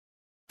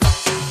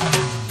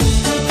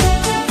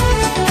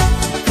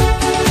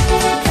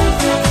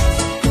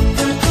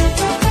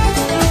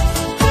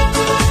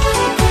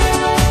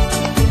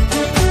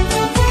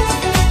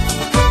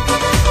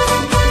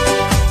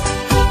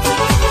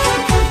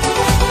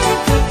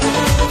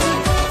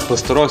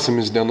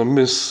Pastarosiamis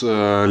dienomis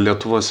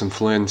Lietuvos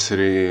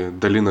influenceriai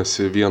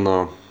dalinasi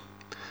vieno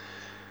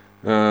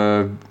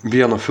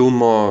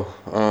filmo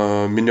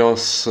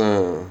minios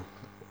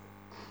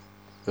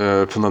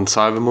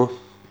finansavimu.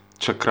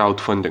 Čia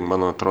crowdfunding,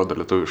 man atrodo,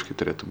 lietuviškai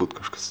turėtų būti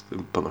kažkas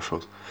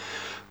panašaus,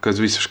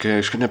 kas visiškai,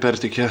 aišku,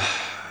 nepertikė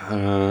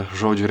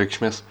žodžių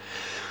reikšmės.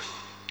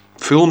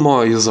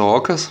 Filmo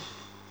Izaokas,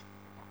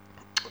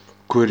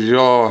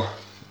 kurio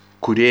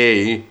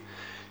kūrėjai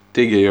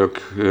teigia, jog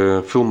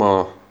filmo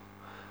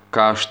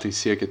kaštai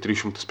siekia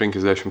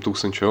 350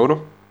 000 eurų.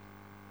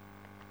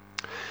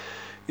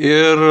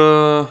 Ir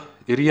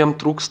jiem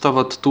trūksta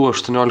tų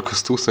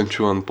 18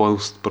 000 ant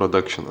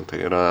post-production, tai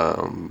yra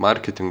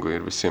marketingui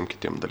ir visiems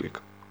kitiem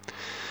dalykam.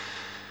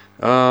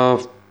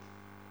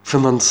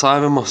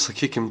 Finansavimo,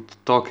 sakykime,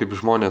 to, kaip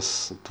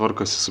žmonės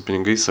tvarkosi su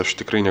pinigais, aš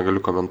tikrai negaliu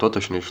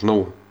komentuoti, aš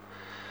nežinau,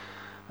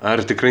 ar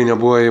tikrai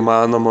nebuvo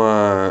įmanoma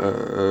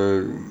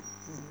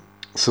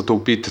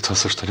sutaupyti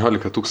tos 18 000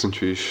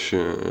 iš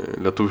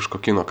lietuviško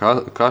kino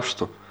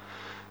kaštų,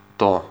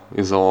 to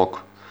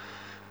Izaoko.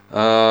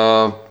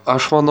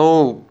 Aš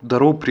manau,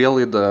 darau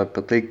prielaidą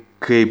apie tai,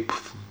 kaip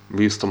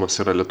vystomas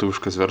yra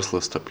lietuviškas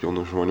verslas tarp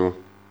jaunų žmonių.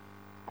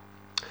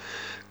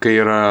 Kai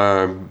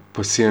yra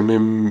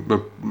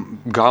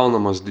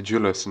gaunamos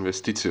didžiulės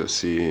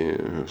investicijos į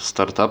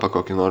startupą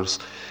kokį nors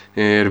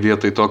ir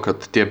vietoj to,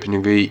 kad tie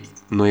pinigai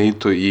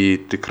nueitų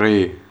į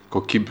tikrai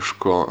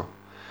kokybiško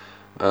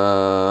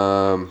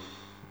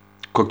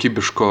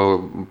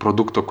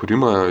produkto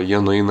kūrimą, jie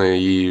nueina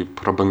į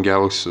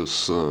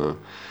prabangiausius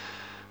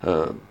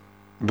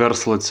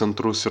verslo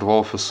centrus ir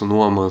ofisų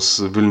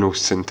nuomas Vilniaus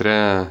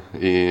centre,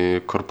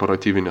 į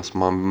korporatyvinės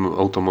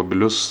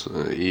automobilius,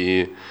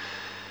 į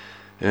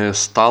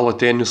stalo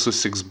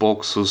tenisus,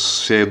 Xboxus,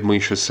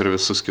 sėdmaišius ir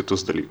visus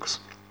kitus dalykus.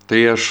 Tai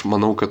aš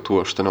manau, kad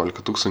tų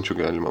 18 000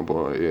 galima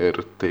buvo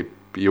ir taip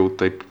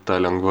tą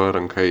lengva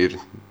ranka ir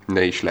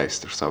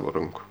neišleisti iš savo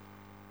rankų.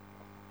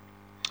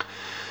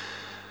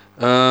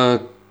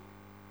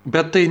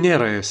 Bet tai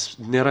nėra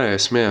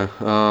esmė,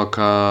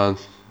 ką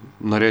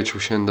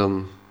norėčiau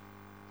šiandien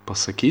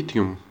pasakyti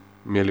jums,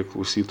 mėly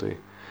klausytojai.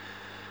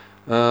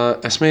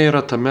 Esmė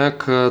yra tame,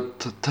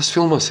 kad tas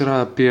filmas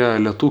yra apie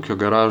Lietūkio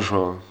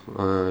garažo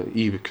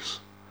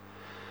įvykius.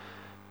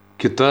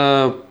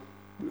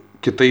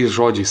 Kitais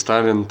žodžiais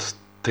tariant,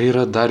 tai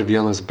yra dar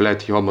vienas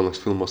jobanas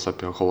filmas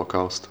apie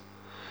holokaustą.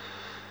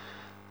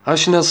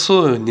 Aš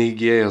nesu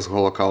neigėjas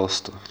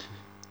holokausto.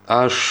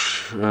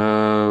 Aš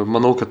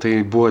manau, kad tai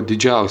buvo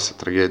didžiausia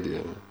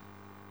tragedija.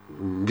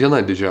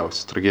 Viena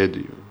didžiausia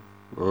tragedijų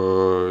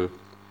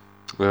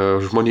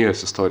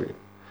žmonijos istorijai.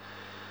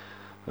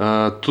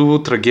 Tų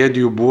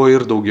tragedijų buvo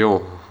ir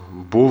daugiau.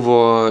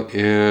 Buvo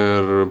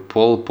ir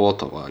Pol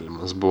Poto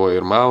valymas, buvo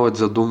ir Mao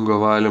Dzedungo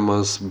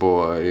valymas,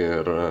 buvo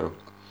ir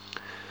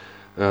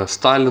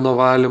Stalino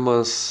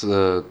valymas,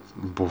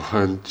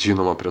 buvo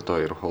žinoma prie to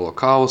ir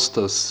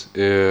holokaustas,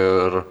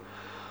 ir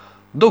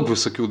daug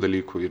visokių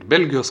dalykų, ir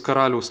Belgijos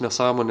karaliaus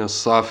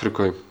nesąmonės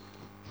Afrikoje.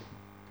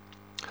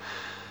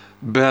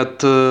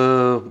 Bet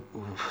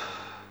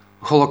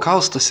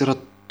holokaustas yra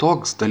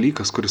toks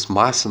dalykas, kuris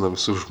masina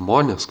visus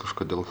žmonės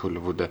kažkodėl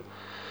Holivude.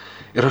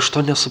 Ir aš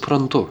to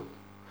nesuprantu.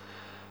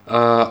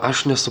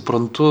 Aš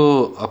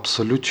nesuprantu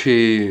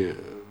absoliučiai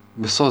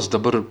visos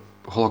dabar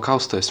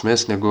holokausto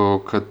esmės,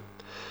 negu kad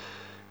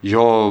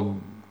jo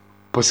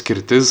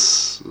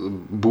paskirtis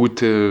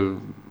būti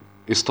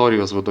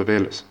istorijos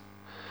vadovėlis.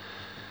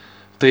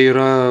 Tai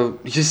yra,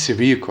 jis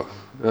įvyko.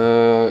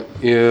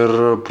 Ir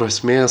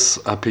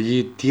prasmės apie jį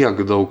tiek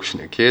daug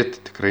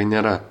šnekėti tikrai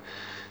nėra.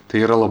 Tai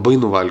yra labai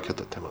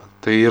nuvalkiota tema.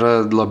 Tai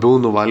yra labiau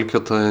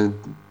nuvalkiota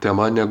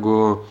tema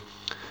negu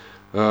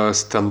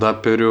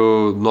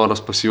stand-uperių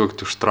noras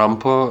pasijuokti iš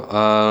Trumpo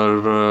ar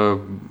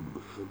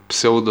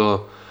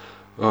pseudo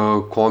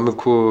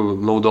komikų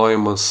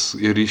naudojimas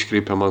ir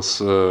iškreipiamas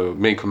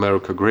Make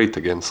America Great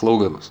Again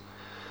sloganas.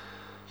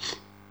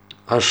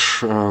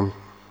 Aš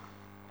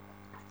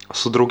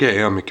su drauge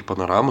ėjom iki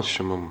Panoramos,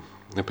 čia mums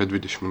apie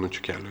 20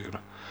 minučių kelio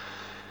yra.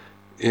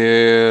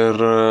 Ir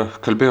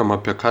kalbėjom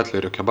apie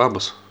Katlerio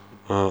kebabus.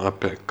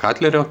 Apie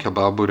Katlerio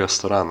kebabų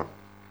restoraną.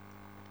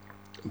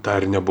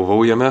 Dar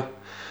nebuvau jame,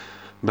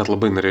 bet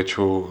labai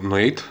norėčiau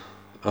nueiti.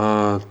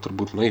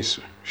 Turbūt nueisiu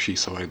šį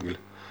savaitgalį.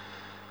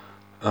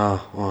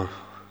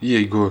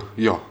 Jeigu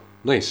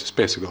nueisiu,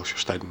 spėsiu gal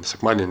šeštadienį,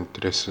 sekmadienį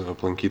turėsiu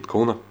aplankyti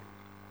Kauną.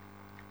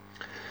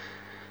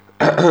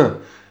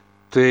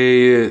 Tai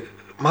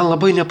man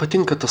labai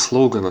nepatinka tas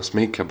sloganas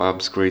Make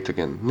Kebabs Great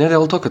Again. Ne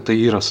dėl to, kad tai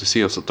yra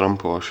susijęs su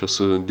Trumpu, aš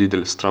esu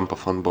didelis Trumpo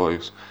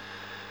fanbojus.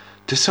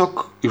 Tiesiog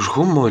iš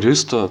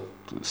humoristo,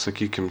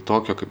 sakykime,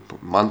 tokio kaip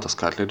Mantas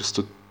Katleris,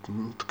 tu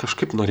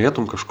kažkaip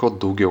norėtum kažko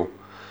daugiau.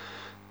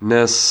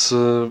 Nes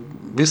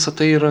visa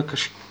tai yra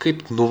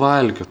kažkaip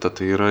nuvalkiota,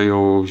 tai yra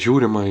jau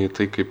žiūrima į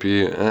tai kaip į...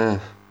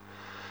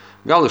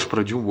 Gal iš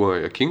pradžių buvo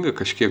juokinga,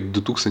 kažkiek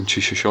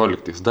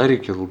 2016, dar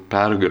iki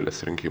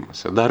pergalės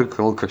rinkimuose, dar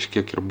gal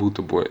kažkiek ir būtų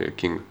buvo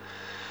juokinga.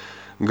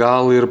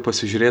 Gal ir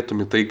pasižiūrėtum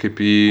į tai kaip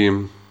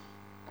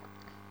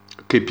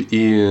kaip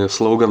į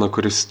sloganą,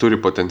 kuris turi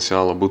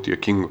potencialą būti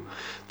juokingu.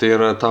 Tai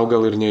yra tau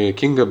gal ir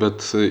nejuokinga,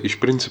 bet iš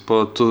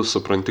principo tu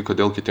supranti,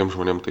 kodėl kitiems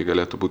žmonėms tai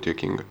galėtų būti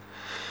juokinga.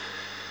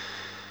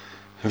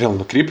 Vėl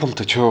nukrypam,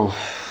 tačiau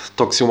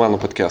toks jau mano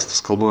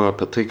podcastas. Kalbu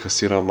apie tai,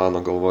 kas yra mano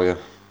galvoje.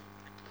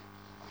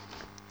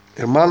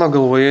 Ir mano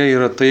galvoje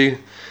yra tai,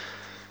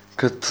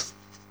 kad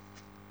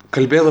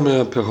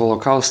kalbėdami apie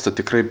holokaustą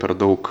tikrai per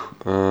daug,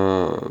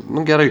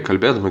 gerai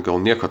kalbėdami, gal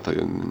nieko tai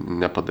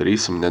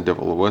nepadarysim,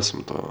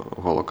 nedevalvuosim to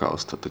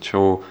holokaustą,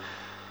 tačiau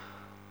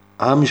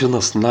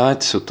amžinas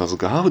nacių tas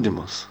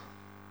gaudimas,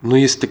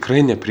 jis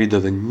tikrai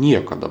neprideda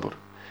nieko dabar.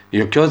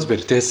 Jokios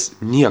vertės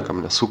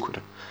niekam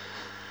nesukuria.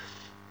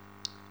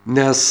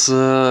 Nes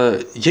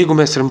jeigu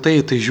mes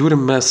rimtai tai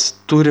žiūrim, mes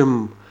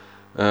turim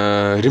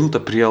rimtą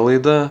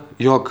prielaidą,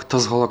 jog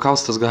tas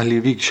holokaustas gali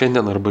įvykti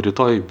šiandien arba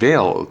rytoj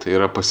vėl, tai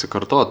yra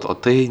pasikartot, o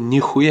tai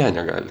nichuja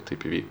negali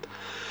taip įvykti.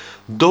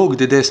 Daug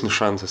didesnis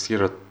šansas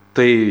yra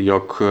tai,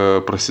 jog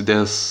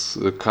prasidės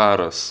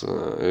karas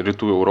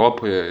rytų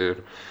Europoje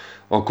ir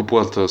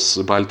okupuotos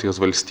Baltijos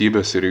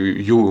valstybės ir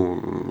jų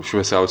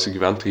šviesiausi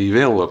gyventojai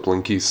vėl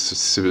aplankys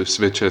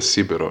svečias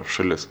Sibiro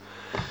šalis.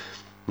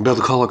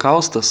 Bet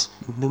holokaustas,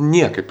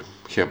 niekaip,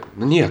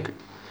 niekaip.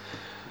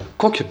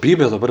 Kokią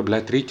bybę dabar,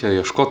 reikia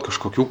ieškoti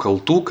kažkokių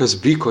kaltų, kas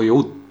vyko jau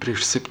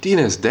prieš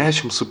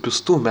 70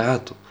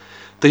 metų.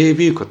 Tai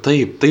įvyko,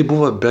 taip, tai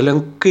buvo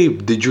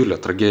belenkaip didžiulė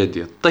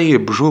tragedija,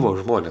 taip, žuvo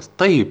žmonės,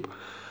 taip.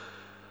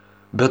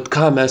 Bet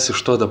ką mes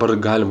iš to dabar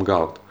galim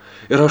gauti?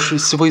 Ir aš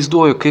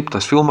įsivaizduoju, kaip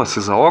tas filmas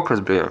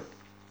Izaokas, beje,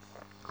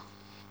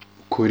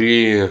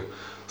 kurį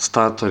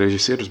stato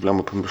režisierius,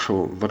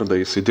 pamiršau vardą,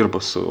 jisai dirba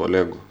su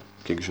Olegu,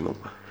 kiek žinau.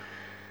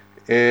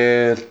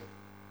 Ir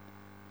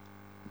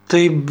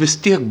tai vis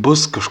tiek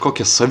bus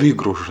kažkokia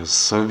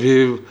savigraužas,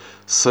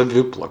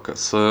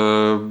 saviplakas,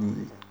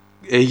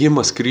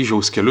 ėjimas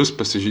kryžiaus kelius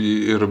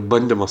ir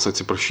bandymas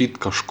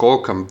atsiprašyti kažko,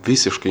 kam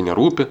visiškai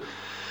nerūpi,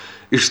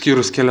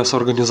 išskyrus kelias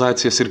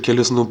organizacijas ir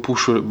kelis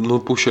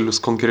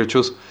nupušelius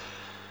konkrečius,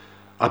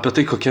 apie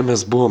tai, kokie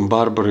mes buvom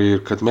barbarai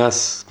ir kad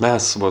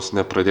mes vos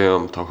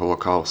nepradėjom tą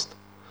holokaustą.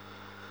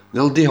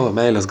 Dėl Dievo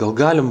meilės gal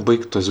galim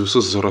baigti tos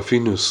visus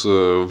zorofinius,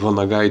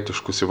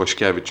 vanagaitiškus,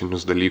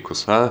 ivaškevičinius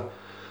dalykus,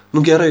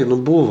 gerai,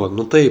 buvo,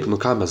 taip,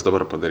 ką mes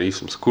dabar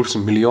padarysim,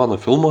 kursim milijoną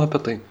filmų apie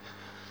tai.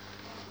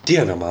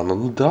 Dieve mano,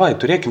 davai,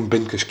 turėkim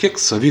bent kažkiek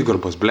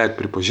savigarbos,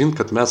 pripažinti,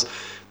 kad mes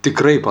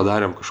tikrai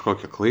padarėm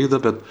kažkokią klaidą,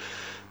 bet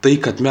tai,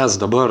 kad mes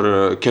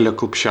dabar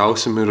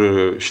keliaklupščiausim ir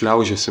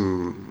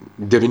šliaužėsim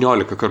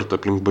 19 kartų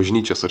aplink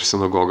bažnyčias ar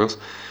sinagogas,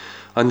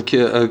 ant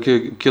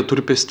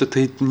keturpėsti,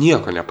 tai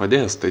nieko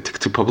nepadės, tai tik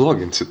tai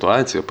pablogint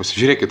situaciją.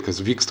 Pasižiūrėkit,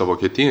 kas vyksta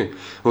Vokietijoje.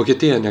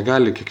 Vokietija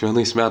negali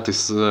kiekvienais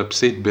metais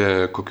apseit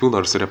be kokių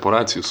nors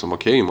reparacijų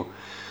sumokėjimo.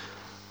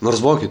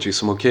 Nors vokiečiai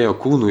sumokėjo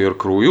kūnų ir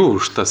krauju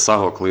už tas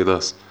savo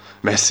klaidas.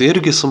 Mes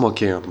irgi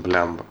sumokėjom,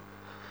 blemba.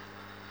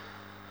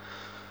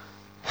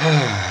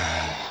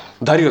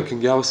 Dar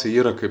juokingiausia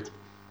yra, kaip,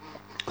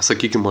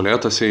 sakykime,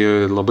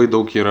 Molėtuose labai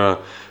daug yra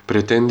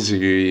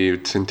pretenzijų į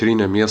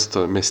centrinę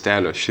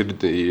miestelio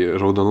širdį, į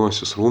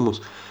Raudonuosius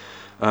rūmus.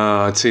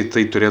 Atseit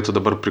tai turėtų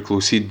dabar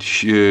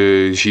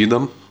priklausyti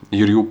žydam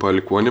ir jų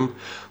palikuonim,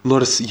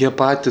 nors jie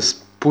patys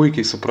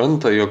puikiai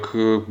supranta, jog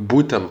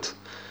būtent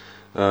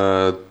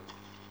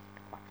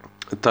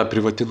ta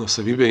privati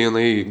nuosavybė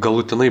jinai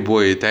galutinai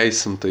buvo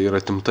įteisinta ir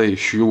atimta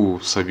iš jų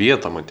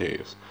sovietam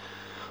atėjus.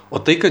 O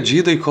tai, kad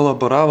žydai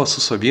kolaboravo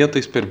su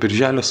sovietais per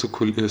Birželio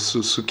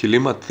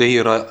sukilimą, tai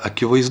yra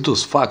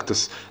akivaizdus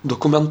faktas,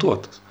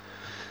 dokumentuotas.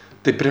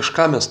 Tai prieš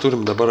ką mes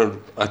turim dabar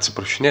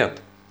atsiprašinėti?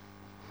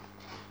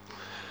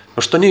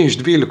 8 iš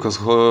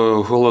 12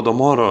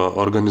 holodomoro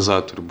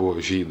organizatorių buvo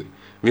žydai.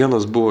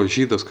 Vienas buvo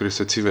žydas, kuris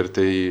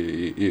atsivertė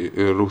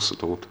į rusų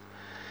tautą.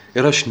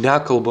 Ir aš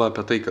nekalbu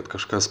apie tai, kad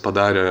kažkas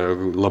padarė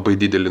labai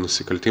didelį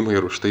nusikaltimą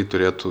ir už tai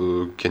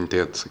turėtų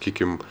kentėti,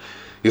 sakykime,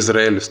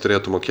 Izraelis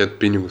turėtų mokėti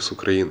pinigus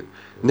Ukrainai.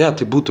 Ne,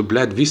 tai būtų,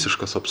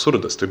 visiškas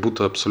absurdas, tai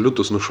būtų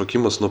absoliutus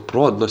nušokimas nuo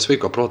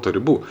sveiko proto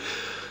ribų.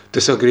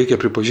 Tiesiog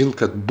reikia pripažinti,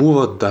 kad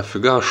buvo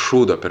dafiga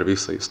šūdo per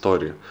visą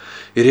istoriją.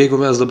 Ir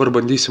jeigu mes dabar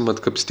bandysim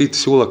atkapstyti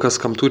siūlą,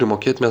 kas kam turi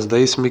mokėti, mes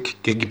daeisim iki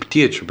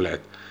egiptiečių,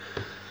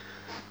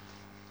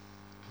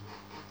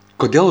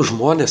 Kodėl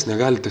žmonės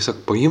negali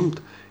tiesiog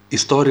paimti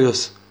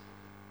istorijos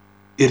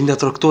ir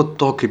netraktuoti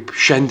to kaip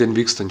šiandien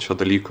vykstančio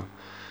dalyko?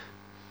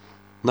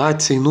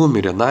 Naciai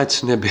numirė,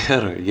 nacių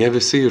nebėra, jie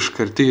visi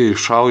iškarti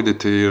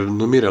iššaudyti ir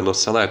numirė nuo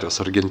senatvės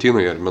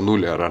Argentinoje, ar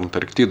Mėnulėje, ar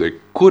Antarktidoje.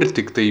 Kur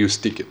tik tai jūs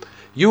tikit?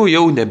 Jų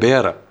jau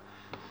nebėra.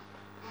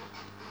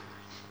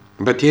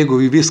 Bet jeigu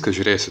į viską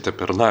žiūrėsite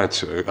per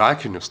nacių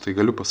akinius, tai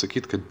galiu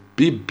pasakyti, kad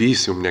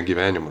bibys jums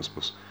negyvenimas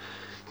bus.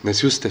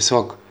 Nes jūs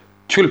tiesiog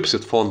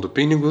čiulpsit fondų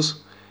pinigus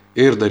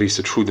ir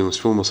darysit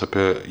šūdinus filmus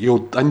apie jau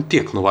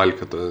antiek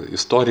nuvalkytą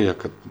istoriją,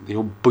 kad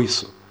jau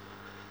baisu.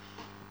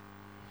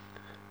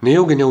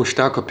 Nejaugi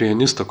neužteko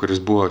pianisto, kuris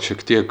buvo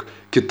šiek tiek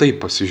kitaip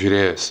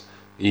pasižiūrėjęs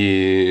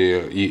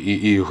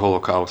į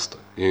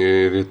holokaustą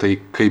ir tai,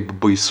 kaip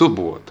baisu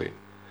buvo tai.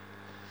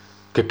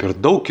 Kaip ir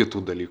daug kitų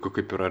dalykų,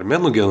 kaip ir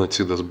armenų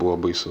genocidas buvo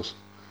baisus.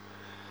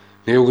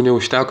 Jeigu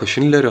neužteko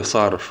Šindlerio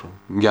sąrašo,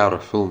 gero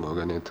filmo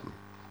ganėtinai.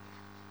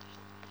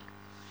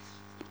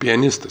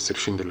 Pianistas ir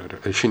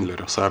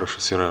Šindlerio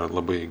sąrašas yra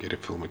labai geri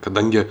filmai,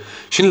 kadangi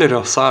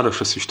Šindlerio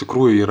sąrašas iš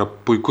tikrųjų yra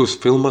puikus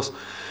filmas,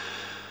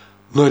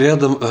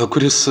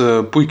 kuris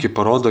puikiai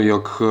parodo,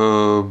 jog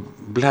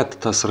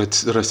tas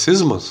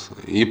rasizmas,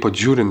 ypač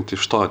žiūrint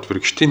iš to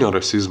atvirkštinio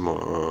rasizmo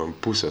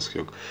pusės,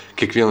 jog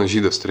kiekvienas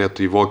žydas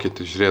turėtų į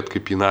vokietį žiūrėti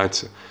kaip į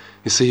nacį,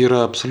 jisai yra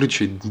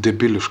absoliučiai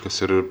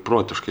debiliškas ir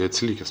protiškai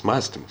atsilikęs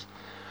mąstymas.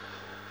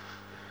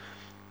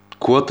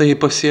 Kuo tai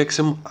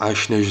pasieksim,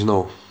 aš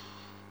nežinau.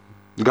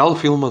 Gal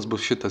filmas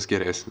bus šitas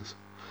geresnis.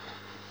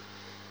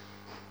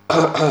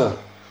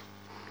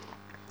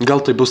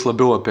 Gal tai bus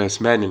labiau apie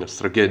asmeninės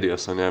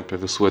tragedijas, o ne apie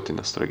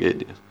visuotinės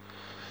tragedijas.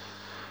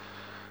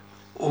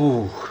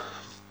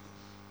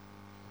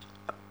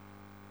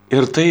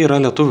 Ir tai yra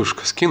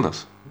lietuviškas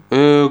kinas.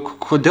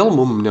 Kodėl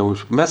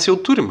mes jau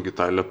turim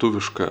tą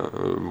lietuvišką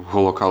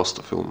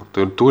holokausto filmą.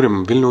 Tai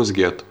turim Vilniaus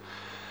getą.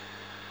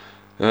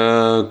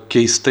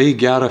 Keistai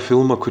gerą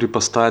filmą, kurį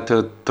pastatė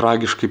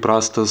tragiškai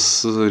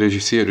prastas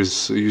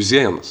režisierius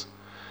Juzėnas,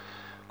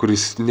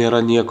 kuris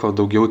nėra nieko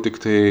daugiau, tik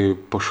tai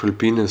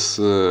pašalpinis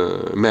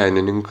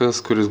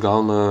menininkas, kuris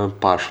gauna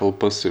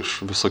pašalpas iš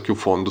visokių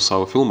fondų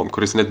savo filmam,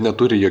 kuris net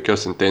neturi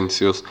jokios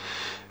intencijos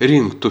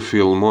rinktų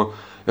filmų,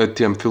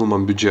 tiem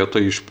filmam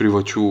biudžeto iš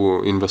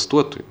privačių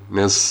investuotojų,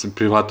 nes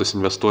privatus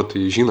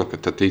investuotojai žino,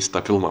 kad ateis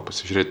tą filmą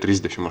pasižiūrėti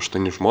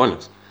 38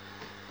 žmonės.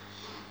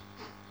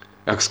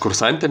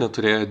 Ekskursantė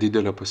neturėjo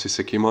didelio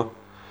pasisekimo.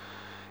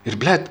 Ir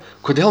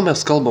kodėl mes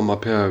kalbam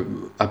apie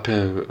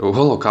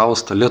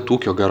holokaustą,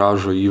 Lietūkio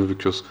garažo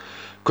įvykius,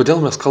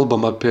 kodėl mes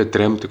kalbam apie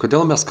tremtį,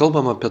 kodėl mes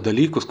kalbam apie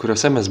dalykus,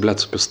 kuriuose mes,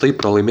 supistai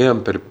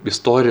pralaimėjom per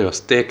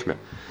istorijos tėkmę.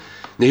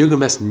 Nejaugi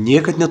mes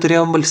niekad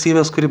neturėjom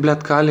valstybės, kuri,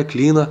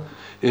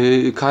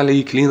 kalė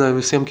į klyną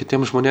visiems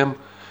kitiems žmonėm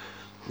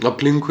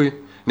aplinkui.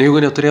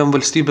 Nejaugi neturėjom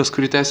valstybės,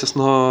 kuri tęsis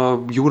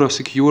nuo jūros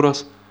iki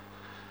jūros.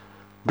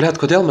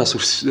 Kodėl mes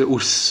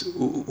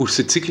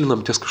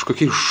užsiciklinam ties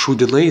kažkokiais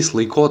šūdinais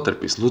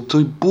laikotarpiais? Tai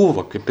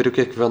buvo, kaip ir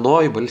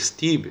kiekvienoj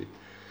valstybei.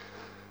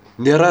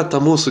 Nėra ta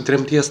mūsų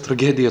tremties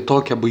tragedija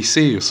tokia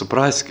baisiai, jūs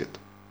supraskit,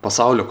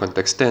 pasaulio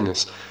kontekste,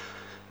 nes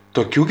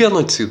tokių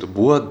genocidų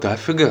buvo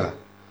dafiga.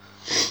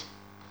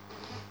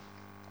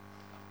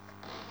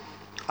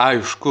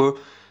 Aišku,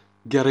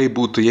 gerai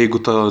būtų,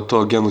 jeigu to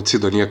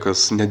genocido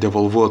niekas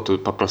nedevalvuotų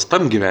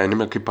paprastam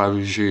gyvenime, kaip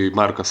pavyzdžiui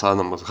Markas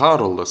Adamas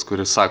Haroldas,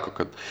 kuris sako,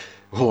 kad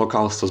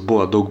holokaustas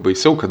buvo daug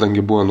baisiau,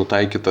 kadangi buvo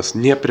nutaikytas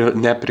ne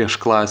prieš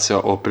klasę,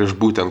 o prieš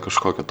būtent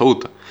kažkokią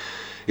tautą.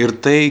 Ir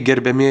tai,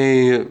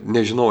 gerbėmieji,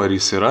 nežinau ar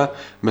jis yra,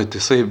 bet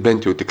jisai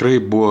bent jau tikrai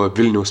buvo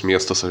Vilniaus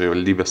miesto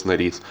savivaldybės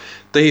narys.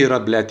 Tai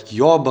yra,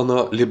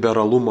 jobano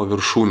liberalumo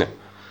viršūnė.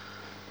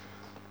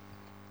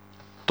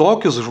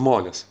 Tokius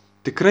žmonės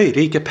tikrai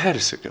reikia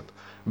persekiot,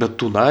 bet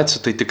tų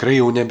nacių tai tikrai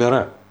jau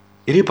nebėra.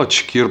 Ir ypač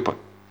Škirpa.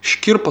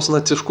 Škirpos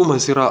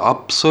naciškumas yra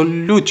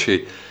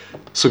absoliučiai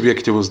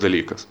subjektyvus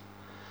dalykas.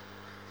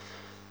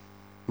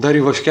 Dar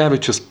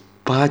Ivaškevičius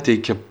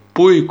pateikė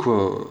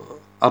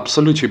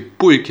absoliučiai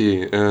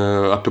puikiai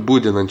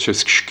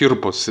apibūdinančias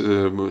Škirpos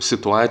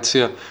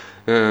situaciją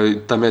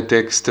tame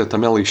tekste,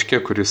 tame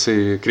laiške, kuris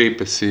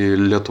kreipėsi į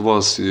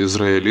Lietuvos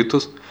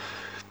izraelitus,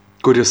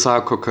 kuris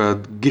sako,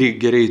 kad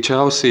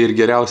greičiausiai ir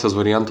geriausias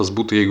variantas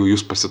būtų, jeigu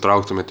jūs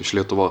pasitrauktumėte iš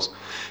Lietuvos.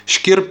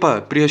 Škirpa,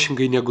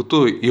 priešingai negu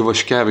tu,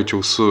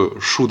 Ivaškevičiaus su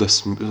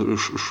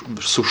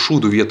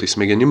šūdų vietoj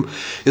smegenim,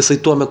 jisai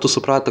tuo metu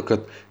suprato,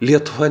 kad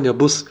Lietuva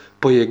nebus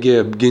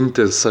pajėgė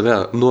apginti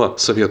save nuo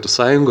Sovietų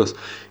Sąjungos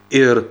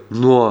ir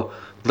nuo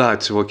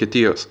nacių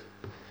Vokietijos.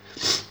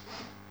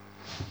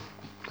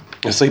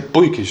 Jisai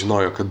puikiai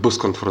žinojo, kad bus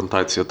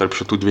konfrontacija tarp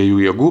šitų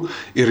dviejų jėgų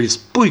ir jis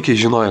puikiai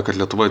žinojo, kad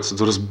Lietuva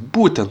atsidurs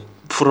būtent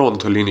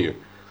fronto linijų.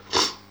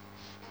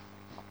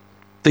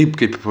 Taip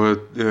kaip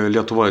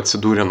Lietuva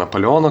atsidūrė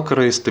Napoleono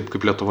karais, taip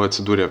kaip Lietuva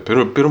atsidūrė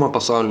pirmo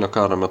pasaulinio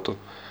karo metu.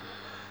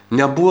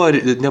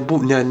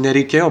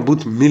 Nereikėjo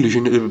būti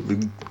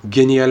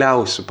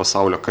genialiausių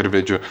pasaulio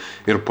karvedžių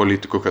ir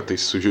politikų, kad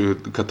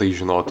tai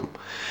žinotum.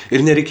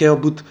 Ir nereikėjo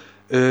būti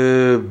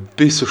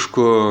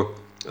visišku,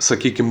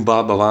 sakykime,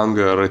 Baba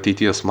Vanga ar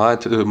ateities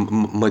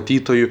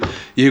matytojų,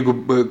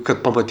 kad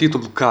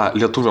pamatytum, ką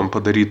lietuviam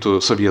padarytų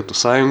Sovietų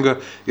Sąjunga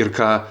ir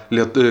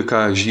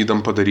ką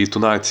žydam padarytų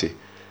nacijai.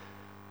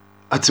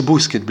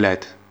 Atsibūskit,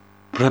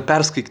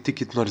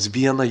 perskaitykit nors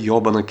vieną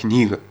jobaną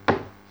knygą,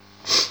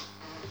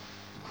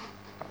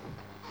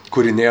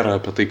 kuri nėra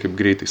apie tai, kaip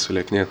greitai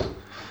sulieknėti.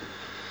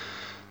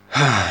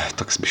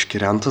 Toks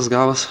biškirentas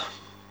gavas.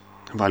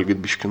 Valgyt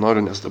biški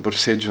noriu, nes dabar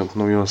sėdžiu ant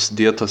naujos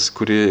dietos,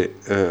 kuri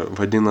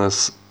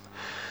vadinas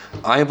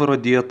Aivaro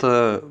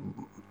dieta,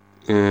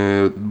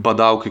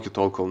 badauk iki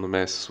tol, kol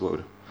numesi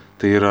svorį.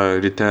 Tai yra,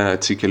 ryte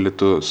atsikeli,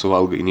 tu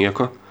suvalgai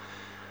nieko,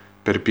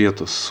 per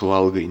pietus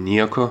suvalgai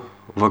nieko,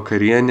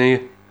 vakarieniai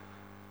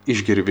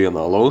išgeri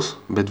vieną alaus,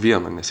 bet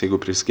vieną, nes jeigu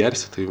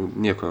prisgersi, tai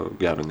nieko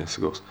gero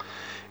nesigaus.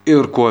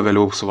 Ir kuo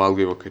vėliau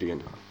suvalgai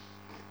vakarienį.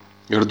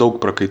 Ir daug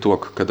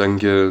prakaituok,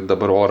 kadangi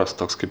dabar oras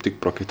toks kaip tik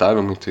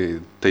prakaitavimui,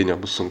 tai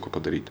nebus sunku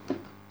padaryti.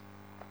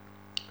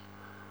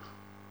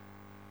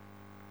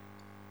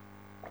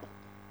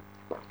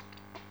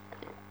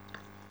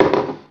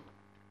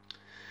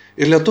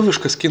 Ir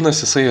lietuviškas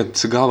kinas jisai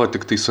atsigavo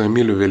tik tai su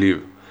Emiliu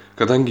Vėlyviu,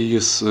 kadangi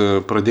jis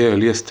pradėjo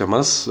liesti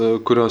temas,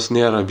 kurios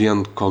nėra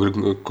vien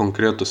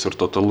konkretus ir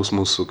totalus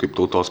mūsų kaip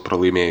tautos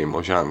pralaimėjimo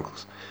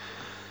ženklas.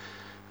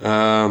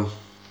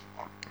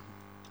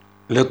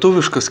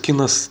 Lietuviškas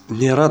kinas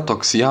nėra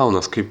toks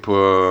jaunas, kaip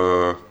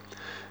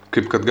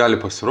kad gali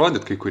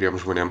pasirodyti kai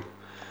kuriems žmonėms.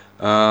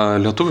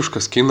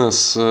 Lietuviškas kinas,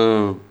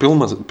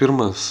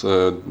 pirmas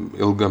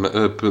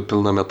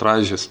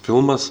pilnametražis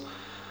filmas,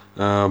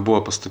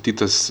 buvo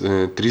pastatytas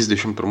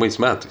 31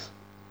 metais.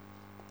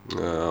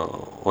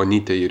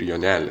 Onytė ir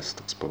Jonelis,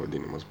 toks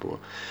pavadinimas buvo.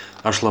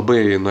 Aš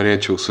labai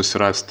norėčiau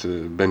susirasti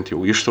bent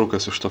jau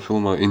ištraukas iš to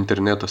filmo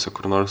internetuose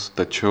kur nors,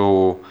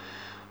 tačiau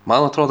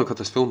man atrodo, kad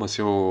tas filmas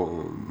jau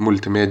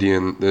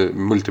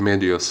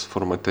multimedijos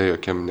formate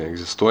jokiam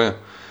neegzistuoja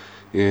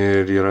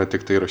ir yra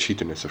tik tai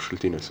rašytinėse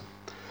šaltiniuose.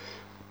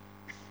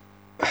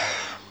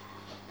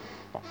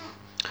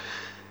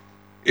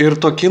 Ir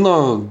to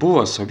kino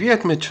buvo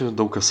sovietmečiu,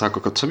 daug kas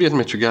sako, kad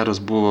sovietmečiu geras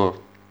buvo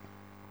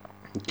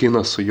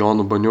kinas su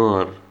Jonu Baniu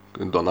ar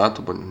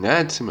Donatu Baniu,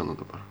 neatsimenu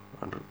dabar.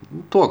 Ar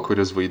tuo,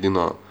 kuris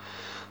vaidino,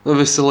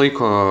 visi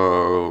laiko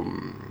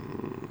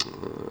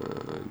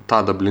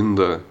Tadą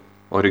Blindą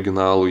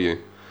originalųjį.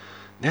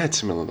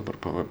 Neatsimenu dabar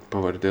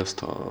pavardės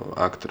to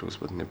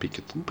aktoriaus, bet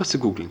nepykit,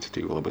 pasigūglinkit,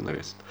 jeigu labai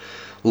norėsit.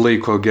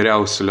 Laiko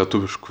geriausių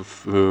lietuviškų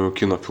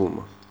kino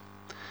filmų.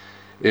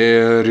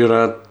 Ir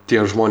yra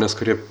tie žmonės,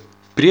 kurie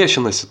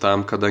priešinasi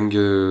tam,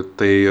 kadangi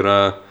tai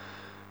yra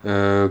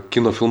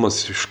kino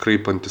filmas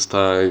iškraipantis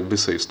tą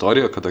visą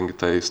istoriją, kadangi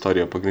ta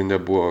istorija pagrindė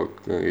buvo,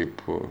 kaip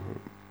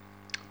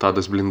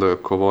Tadas Blinda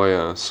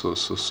kovoja su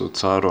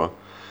caro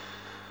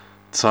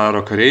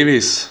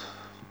kareiviais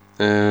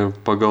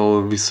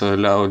pagal visą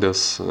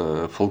liaudės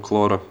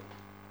folklorą.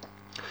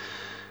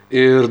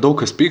 Ir daug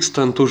kas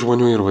pyksta ant tų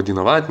žmonių ir vadina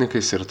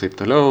vatnikais ir taip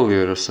toliau,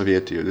 ir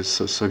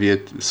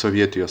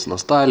sovietijos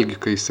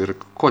nostalgikais ir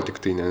ko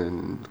tik tai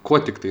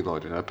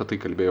nori. Apie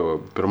tai kalbėjau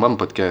pirmam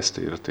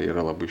podcast'e ir tai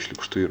yra labai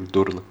šlykštu ir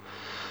durna.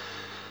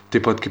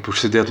 Taip pat kaip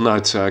užsidėti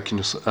nacių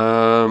akinius.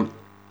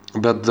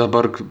 Bet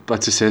dabar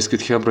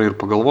atsisėskit chebra ir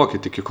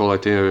pagalvokit, iki kol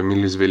atėjo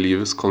Emilis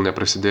Vėlyvis, kol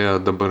neprasidėjo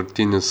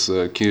dabartinis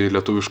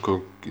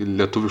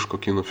lietuviško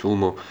kino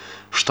filmų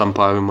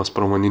štampavimas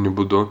pramoniniu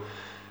būdu.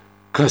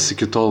 Kas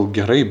iki tol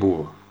gerai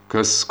buvo,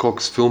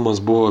 koks filmas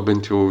buvo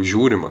bent jau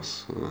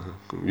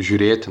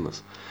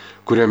žiūrėtinas,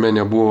 kuriame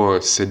nebuvo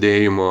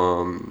sėdėjimo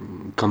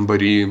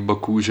kambarį,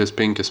 bakūžės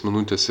 5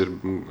 minutės ir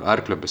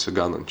arklio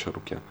besiganančio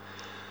rūke.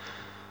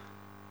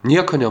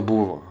 Nieko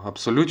nebuvo,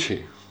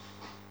 absoliučiai.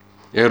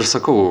 Ir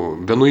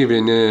sakau,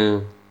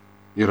 vieni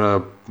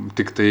yra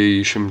tik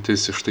tai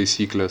išimtis iš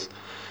taisyklės,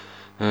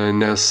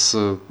 nes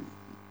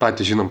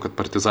patys žinom, kad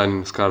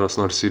partizaninis karas,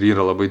 nors ir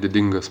yra labai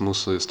didingas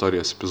mūsų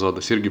istorijos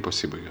epizodas, irgi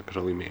pasibaigė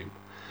pralaimėjimu.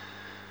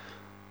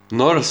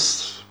 Nors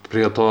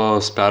prie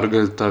tos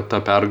ta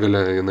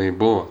pergalė jinai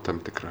buvo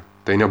tam tikra.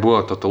 Tai nebuvo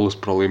totalus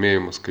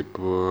pralaimėjimas kaip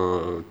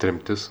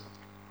tremtis.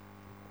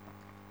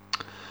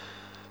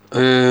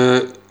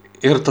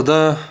 Ir tada,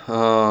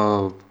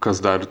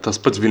 kas dar,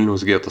 tas pats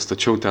Vilniaus getas,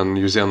 tačiau ten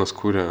Juzėnas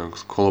kūrė,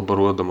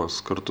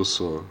 kolaboruodamas kartu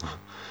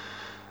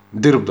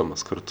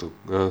dirbdamas kartu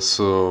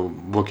su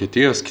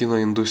Vokietijos kino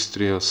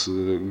industrijos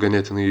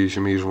ganėtinai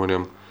žymiai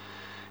žmonėm.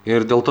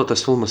 Ir dėl to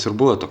tas filmas ir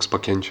buvo toks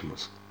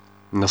pakenčiamas.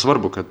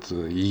 Nesvarbu, kad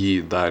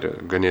jį darė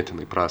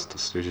ganėtinai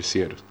prastas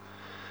režisierius.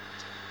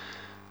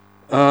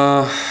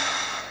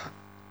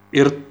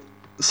 Ir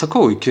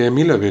sakau, iki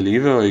Emilio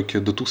Vėlyvio,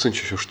 iki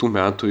 2006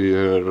 metų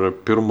ir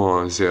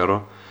pirmo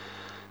Zero,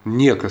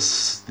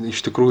 niekas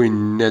iš tikrųjų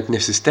net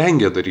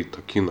nesistengė daryti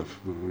to kino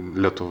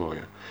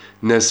Lietuvoje.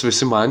 Nes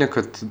visi manė,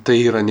 kad tai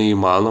yra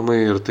neįmanoma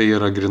ir tai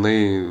yra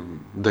grinai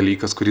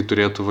dalykas, kurį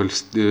turėtų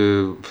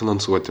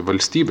finansuoti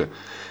valstybė.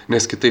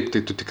 Nes kitaip tai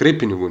tu tikrai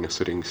pinigų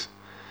nesurinksi.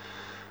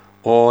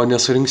 O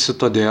nesurinksi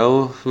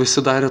todėl visi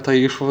darė tą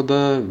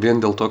išvadą vien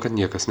dėl to, kad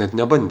niekas net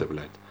nebandė,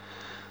 blėt.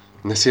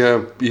 Nes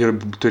jie ir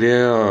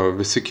turėjo,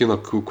 visi kino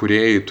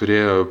kūrėjai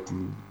turėjo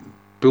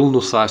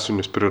pilnus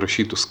sąsiuvinius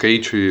prirašytų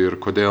skaičių ir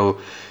kodėl,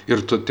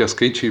 ir tie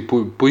skaičiai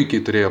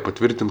puikiai turėjo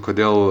patvirtinti,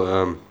 kodėl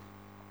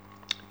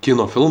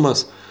kino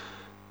filmas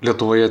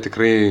Lietuvoje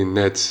tikrai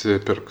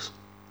neatsipirks.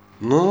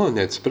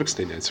 Neatsipirks,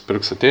 tai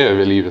neatsipirks. Atėjo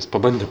Vėlyvis,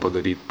 pabandė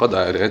padaryti,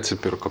 padarė,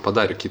 atsipirko,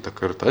 padarė kitą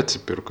kartą,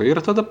 atsipirko ir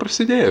tada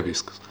prasidėjo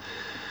viskas.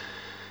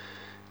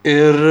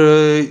 Ir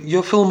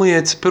jo filmai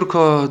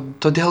atsipirko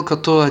todėl,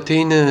 kad tu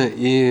ateini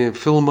į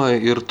filmą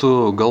ir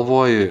tu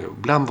galvoji,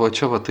 blemba,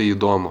 čia va tai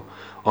įdomu,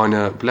 o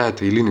ne,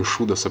 blėt, eilinis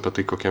šūdas apie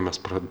tai,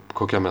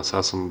 kokia mes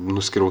esam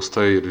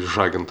nuskriausta ir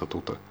išžaginta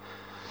tauta.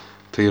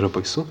 Tai yra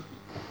baisu.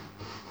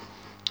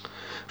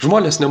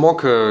 Žmonės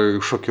nemoka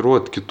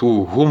šokiruoti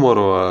kitų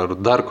humoro ar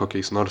dar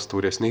kokiais nors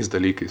tauresniais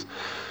dalykais.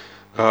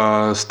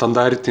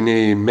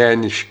 Standartiniai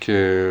meniški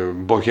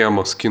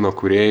bohemos kino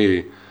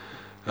kūrėjai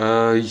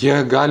Jie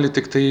gali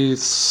tik tai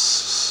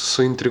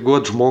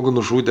suintriguoti žmogų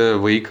nužudę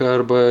vaiką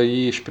arba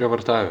jį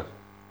išprievartavę.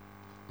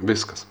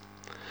 Viskas.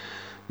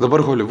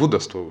 Dabar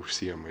Hollywoodas tuo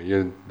užsijama.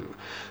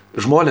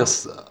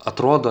 Žmonės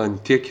atrodo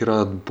ant tiek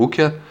yra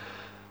atbukę,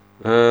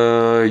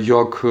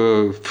 jog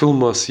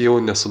filmas jau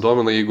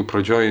nesudomina, jeigu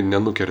pradžioj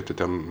nenukerti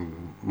ten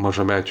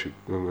mažamečių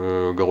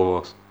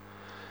galvos.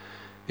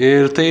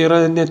 Ir tai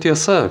yra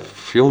netiesa.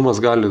 Filmas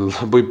gali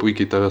labai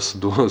puikiai tave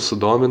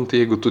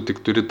sudominti, jeigu tu tik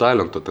turi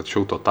talento,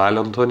 tačiau to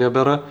talento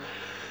nebėra.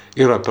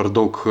 Yra per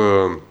daug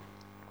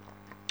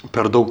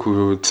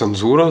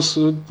cenzūros,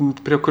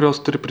 prie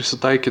kurios turi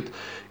prisitaikyti.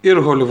 Ir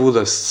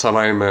Hollywoodas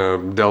savaime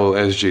dėl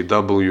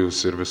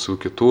SJWs ir visų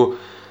kitų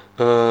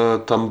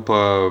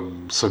tampa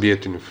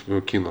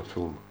sovietinių kino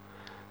filmų.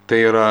 Tai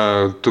yra,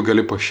 tu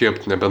gali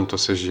pašiepti nebent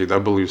tos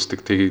SJWs,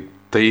 tik tai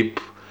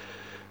taip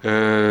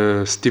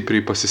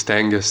stipriai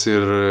pasistengęs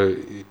ir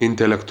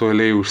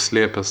intelektualiai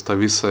užslėpęs tą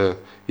visą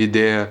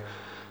idėją,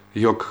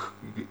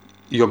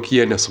 jog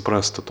jie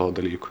nesuprastų to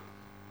dalyko.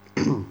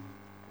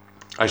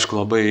 Aišku,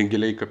 labai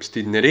giliai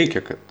kapstyti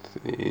nereikia, kad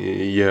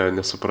jie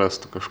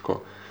nesuprastų kažko.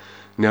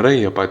 Nėra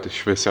jie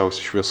patys šviesiausi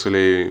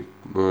šviesuliai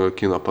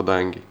kino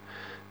padangiai.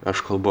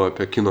 Aš kalbu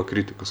apie kino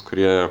kritikus,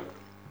 kurie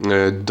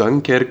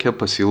Dunkerke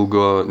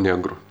pasilgo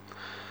negrų.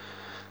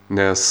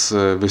 Nes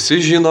visi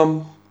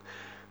žinom,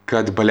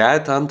 kad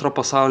antro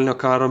pasaulinio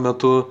karo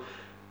metu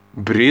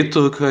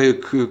Britų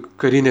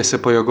karinėse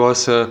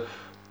pajėgose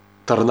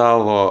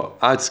tarnavo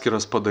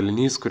atskiras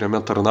padalinys,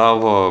 kuriame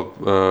tarnavo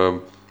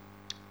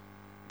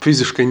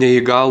fiziškai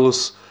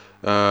neįgalus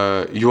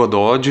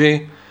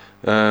juodaodžiai,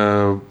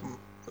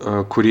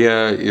 kurie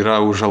yra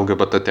už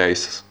LGBT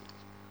teisės.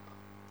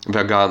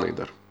 Veganai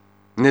dar.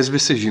 Nes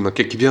visi žino,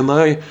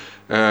 kiekvienai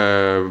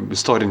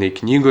istoriniai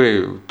knygai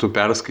tu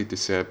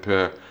perskaitysi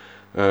apie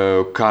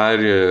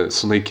karį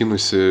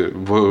sunaikinusi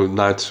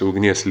nacių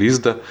ugnies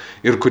lizdą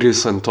ir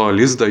kuris ant to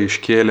lizdą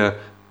iškėlė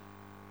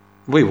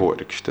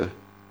vaivorykštę.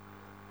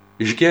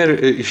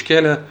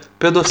 Iškėlė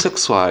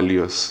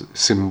pedoseksualijos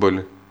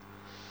simbolį.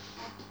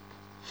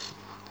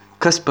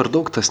 Kas per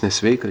daug, tas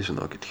nesveika,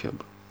 žinokit,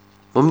 chebra.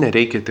 Mums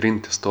nereikia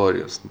trinti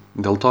istorijos.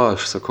 Dėl to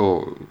aš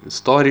sakau,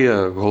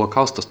 istorija,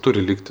 holokaustas turi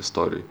likti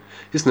istorijai.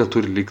 Jis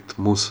neturi likti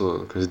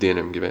mūsų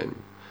kasdieniam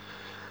gyvenimui.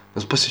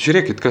 Nes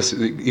pasižiūrėkit, kas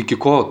iki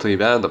ko tai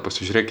veda,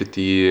 pasižiūrėkit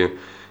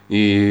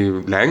į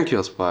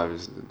Lenkijos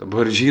pavyzdį.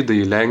 Dabar žydai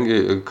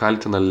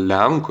kaltina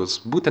Lenkus,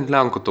 būtent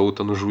Lenkų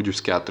tautą nužudžius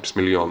 4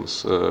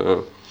 milijonus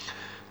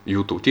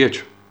jų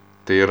tautiečių.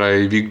 Tai yra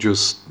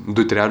įvykdžius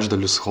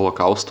 2/3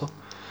 holokausto.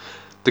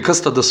 Tai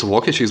kas tada su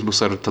vokiečiais bus,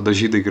 ar tada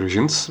žydai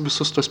grąžins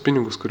visus tos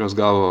pinigus, kurios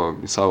gavo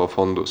į savo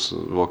fondus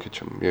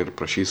vokiečiam ir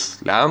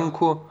prašys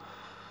Lenkų,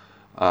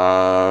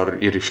 ar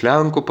ir iš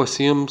Lenkų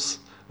pasiims,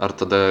 ar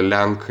tada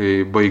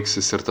Lenkai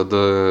baigsis ir tada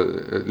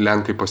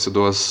Lenkai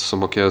pasiduos,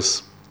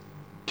 sumokės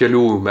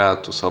kelių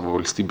metų savo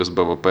valstybės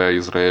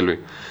BVP Izraeliui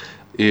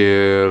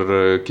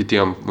ir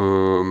kitiem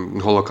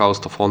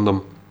holokausto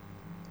fondam.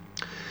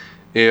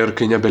 Ir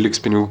kai nebeliks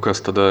pinigų,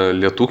 kas tada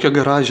Lietūkio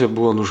garaže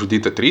buvo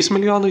nužudyta 3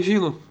 milijonai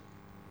žydų.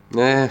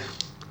 Ne.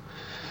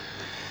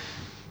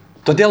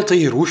 Todėl tai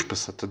ir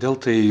užpisa, todėl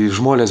tai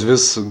žmonės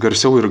vis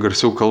garsiau ir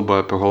garsiau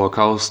kalba apie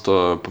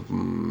holokausto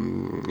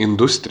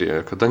industriją,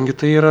 kadangi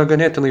tai yra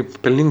ganėtinai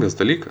pelningas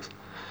dalykas.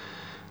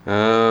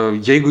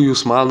 Jeigu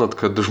jūs manot,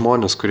 kad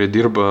žmonės, kurie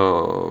dirba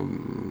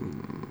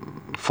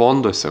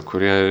fonduose,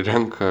 kurie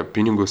renka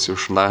pinigus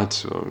iš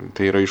nacių,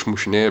 tai yra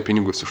išmušinėja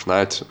pinigus iš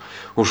nacių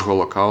už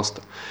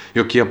holokaustą,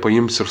 jog jie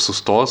paims ir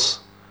sustos,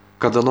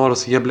 kada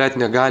nors jie,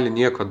 negali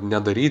nieko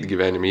nedaryti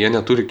gyvenime, jie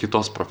neturi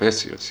kitos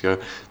profesijos, jie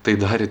tai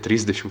darė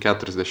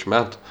 30-40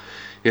 metų.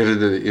 Ir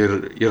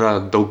yra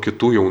daug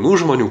kitų jaunų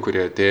žmonių,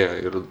 kurie atėjo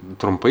ir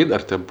trumpai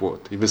dar te buvo.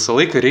 Tai visą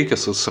laiką reikia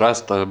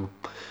susirasti tą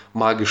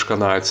magišką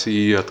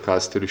naciją,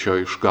 atkasti ir iš jo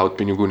išgauti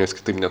pinigų, nes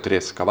kitaip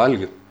neturėsi ką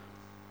valgyti.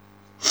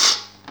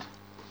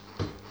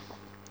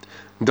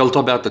 Dėl to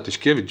Beata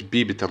Tiškevič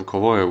Bibi ten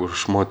kovoja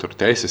už moterų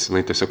teisės,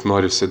 jinai tiesiog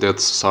nori sėdėti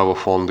su savo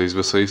fondais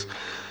visais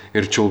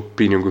ir čiulpt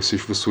pinigus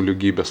iš visų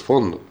lygybės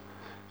fondų,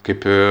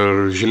 kaip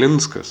ir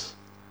Žilinskas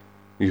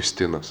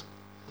Justinas.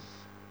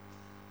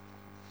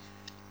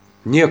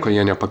 Nieko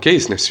jie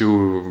nepakeis, nes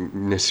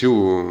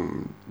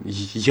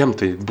jiem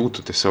tai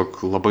būtų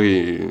tiesiog labai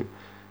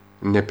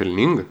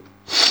nepelninga.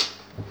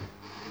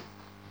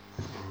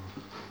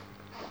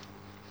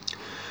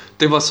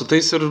 Tai va, su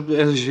tais ir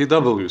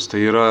SJWs, tai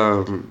yra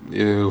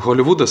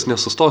Hollywoodas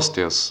nesustos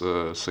ties,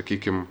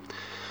 sakykime,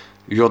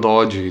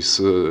 juodaodžiais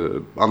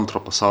antro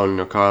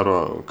pasaulinio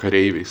karo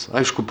kareiviais.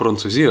 Aišku,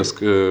 Prancūzijos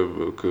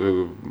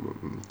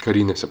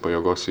karinėse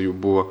pajėgose jų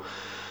buvo,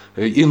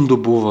 Indų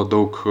buvo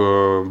daug,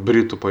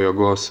 Britų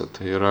pajėgose.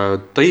 Tai yra,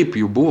 taip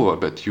jų buvo,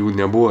 bet jų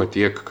nebuvo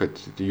tiek, kad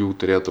jų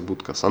turėtų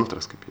būti kas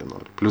antras, kaip jie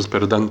nori. Plius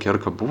per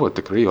Dunkerką buvo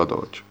tikrai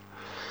juodaodžių.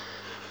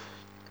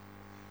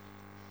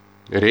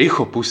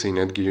 Reicho pusėj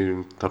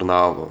netgi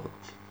tarnavo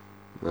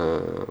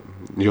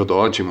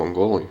juodaodžiai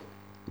mongolai.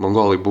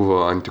 Mongolai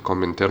buvo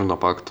antikominterno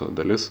pakto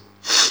dalis.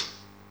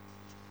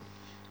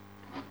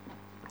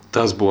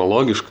 tas buvo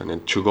logiška,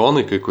 net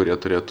čigonai kai kurie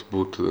turėtų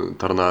būti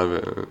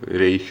tarnavę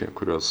reiche,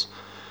 kurios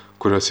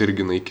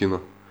irgi naikino,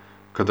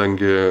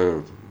 kadangi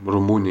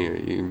Rumunija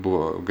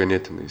buvo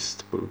ganėtinai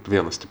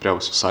vienas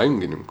stipriausių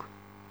sąjungininkų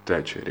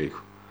Trečiojo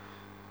reicho.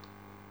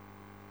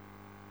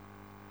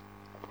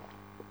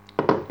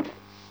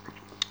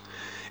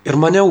 Ir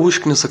mane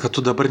užknisa, kad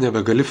tu dabar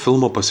nebegali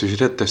filmo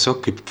pasižiūrėti tiesiog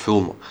kaip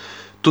filmo.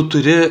 Tu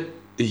turi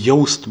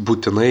jaust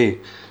būtinai,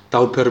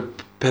 tau per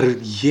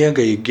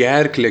jėgą į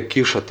gerklę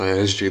kiša tą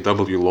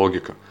SJW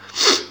logiką.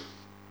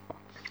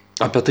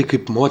 Apie tai,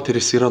 kaip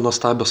moteris yra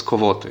nuostabios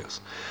kovotojas.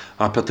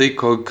 Apie tai,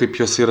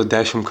 kaip jos yra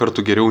 10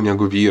 kartų geriau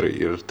negu vyrai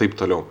ir taip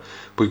toliau.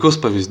 Puikus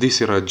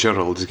pavyzdys yra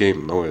Gerald's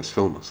Game, naujas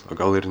filmas, o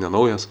gal ir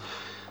nenaujas,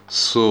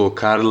 su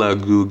Karla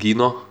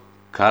Gugino,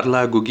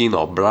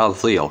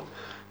 Brazil.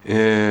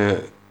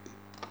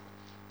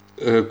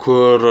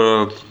 Kur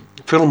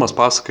filmas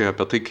pasakoja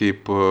apie tai,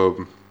 kaip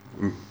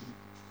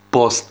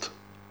post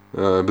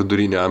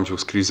vidurinio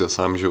amžiaus krizės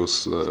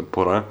amžiaus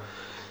pora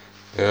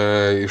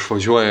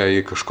išvažiuoja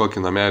į kažkokį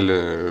namelį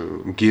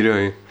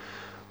girioj,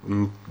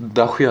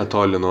 dachuja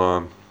toli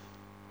nuo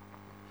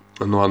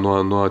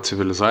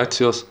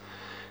civilizacijos,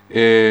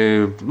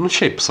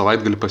 šiaip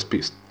savaitgalį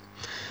paspyst.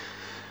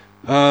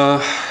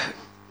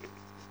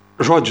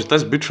 Žodžiu,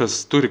 tas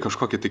bičas turi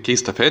kažkokį tai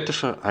keistą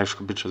fetišą,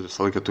 aišku, bičas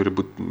visą laiką turi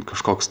būti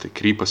kažkoks tai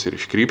krypas ir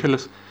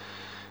iškrypėlis,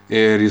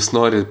 ir jis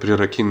nori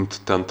prirakinti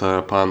ten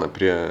tą paną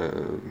prie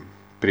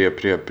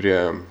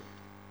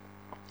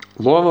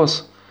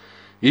lovos,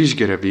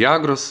 išgeria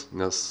viagros,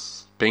 nes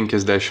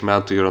 50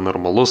 metų yra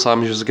normalus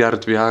amžius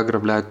gert viagrą,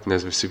 blėt,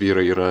 nes visi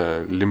vyrai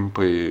yra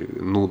limpai,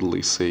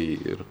 nudlaisai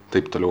ir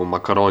taip toliau,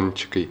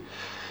 makarončikai.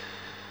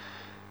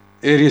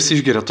 Ir jis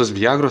išgeria tos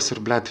viagros ir,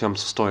 blėt, jam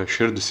sustoja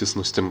širdis, jis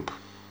nustimpa.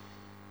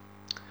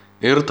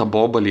 Ir ta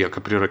boba lieka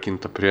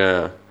prirakinta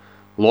prie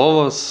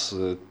lovos,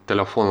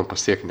 telefoną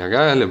pasiekti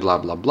negali, bla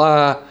bla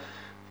bla,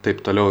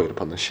 taip toliau ir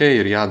panašiai,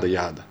 ir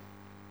jada.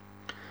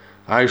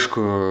 Aišku,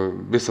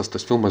 visas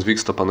tas filmas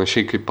vyksta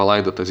panašiai kaip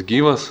palaidotas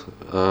gyvas,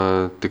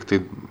 tik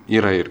tai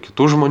yra ir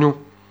kitų žmonių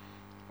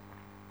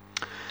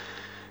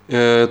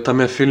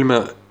tame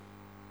filme.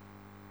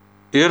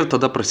 Ir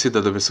tada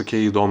prasideda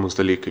visokie įdomus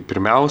dalykai.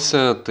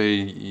 Pirmiausia, tai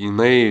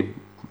jinai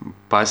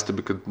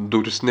pastebi, kad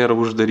durys nėra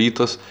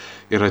uždarytas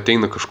ir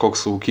ateina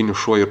kažkoks laukinis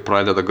šuo ir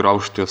pradeda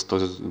graužtis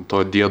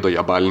to diedo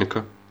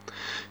jabalniką.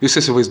 Jūs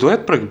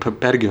įsivaizduojat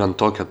pergyvent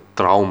tokią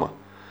traumą?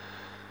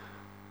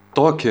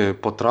 Tokį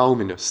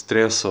potrauminio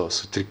streso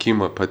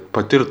sutrikimą,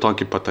 patir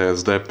tokį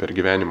PTSD per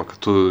gyvenimą,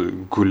 kad tu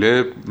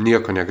guli,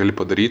 nieko negali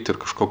padaryti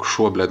ir kažkoks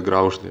šuo, blėt,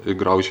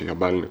 graužia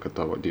jabalniką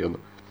tavo diedo.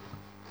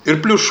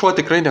 Ir plius šuo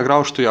tikrai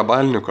negraužtų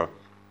jabalniko.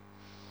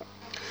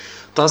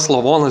 Tas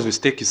lavonas vis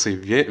tiek jisai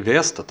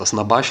vėsta, tas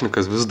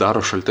nabašnikas vis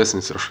daro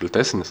šaltesnis ir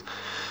šaltesnis.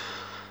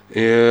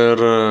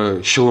 Ir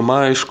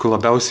šiluma, aišku,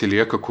 labiausiai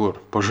lieka kur?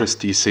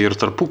 Pažastyse ir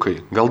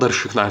tarpukai. Gal dar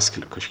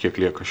šiknaskylė kažkiek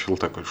lieka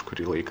šilta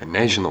kažkurį laiką,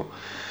 nežinau.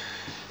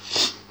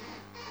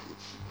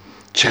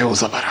 Čia jau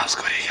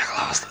Zabarausko reikia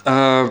klausti.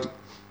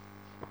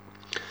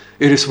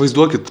 Ir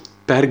įsivaizduokit,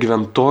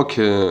 pergyvent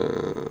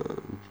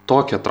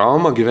tokią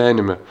traumą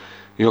gyvenime,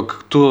 jog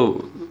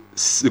tu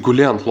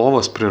guli ant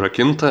lovos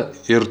prirakinta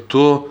ir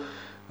tu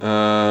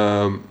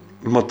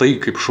matai,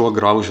 kaip šuo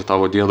graužia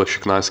tavo diedo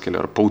šiknaskėlę,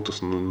 ar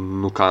pautus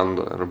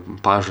nukando, ar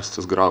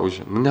pažastis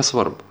graužia.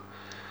 Nesvarbu.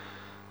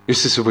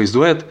 Jūs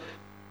įsivaizduojat,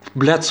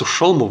 blėt, su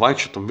šalmu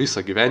vaikščiotum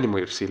visą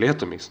gyvenimą ir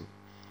seilėtumeis.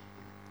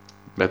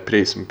 Bet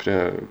prieisim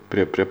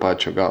prie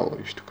pačio galo,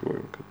 iš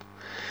tikrųjų.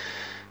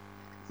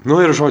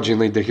 Ir žodžiai,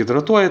 jinai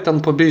dehidratuoja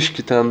ten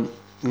pabiški,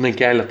 jinai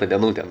keletą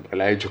dienų ten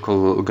praleidžia,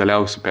 kol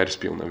galiausiai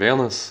perspjauna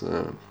vienas.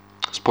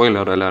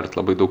 Spoiler alert,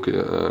 labai daug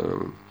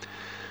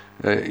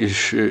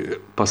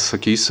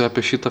pasakysiu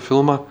apie šitą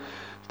filmą.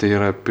 Tai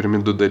yra pirmi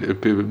du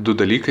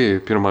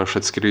dalykai. Pirma, aš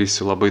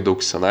atskirsiu labai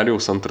daug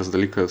scenarijaus. Antras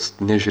dalykas,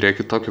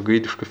 nežiūrėkit tokio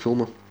gaidiško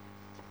filmo.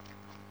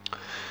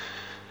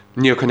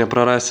 Nieko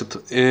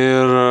neprarasit.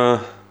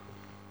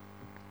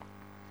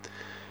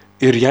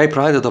 Ir jai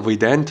pradeda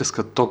vaidentis,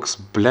 kad toks,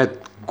 blėt,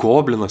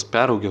 goblinas,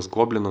 peraugęs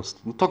goblinas,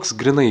 toks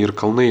grinai ir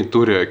kalnai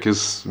turi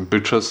akis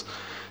bičas,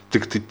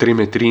 tik tai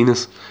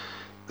 3-metrinis,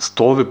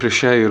 stovi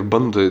prieš ją ir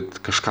bando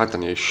kažką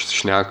ten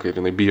šneka ir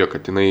jinai bijo,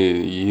 kad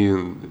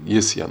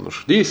jis ją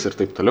nužudys ir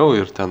taip toliau,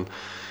 ir ten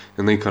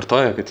jinai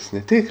kartoja, kad jis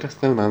netikras,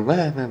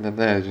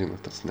 žinot,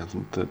 tas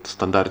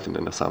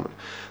standartinė nesąmonė.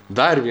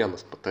 Dar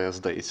vienas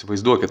PTSD,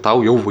 įsivaizduokit, tau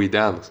jau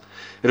vaidenas.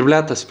 Ir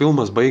blėt, tas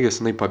filmas baigėsi,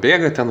 jinai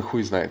pabėga ten,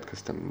 hui znait,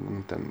 kas ten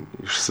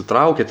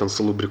išsitraukia, ten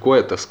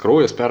sulubrikuoja, tas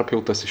kraujas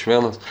perpjautas iš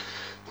vienos,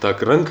 ta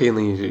ranka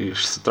jinai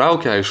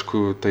išsitraukia,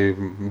 aišku, tai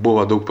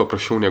buvo daug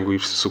paprasčiau negu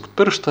išsisukt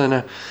pirštą,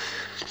 ne?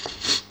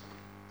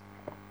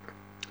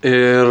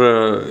 Ir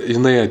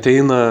jinai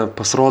ateina,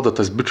 pasirodo,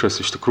 tas bičas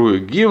iš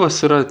tikrųjų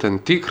gyvas yra,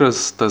 ten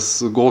tikras, tas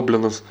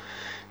goblinas,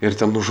 ir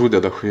ten nužudė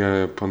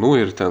dachuja panų,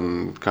 ir ten,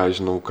 ką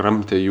žinau,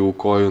 kramtė jų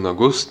kojų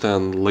nagus,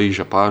 ten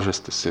laižė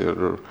pažastis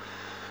ir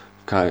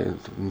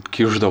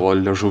kišdavo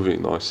liežuvį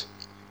į nosį,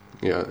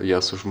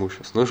 jas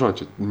užmušęs.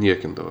 Žodžiu,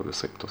 niekindavo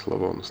visai tos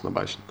lavonus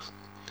nabašnikus.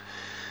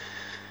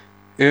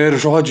 Ir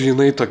žodžiu,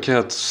 jinai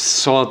tokia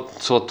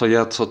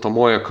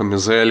sotomoja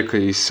kamizelka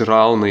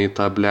įsirauna į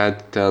tą,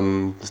 blėt,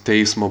 ten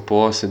teismo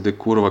posėdį,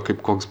 kurva,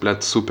 kaip koks,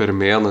 blėt,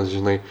 supermenas,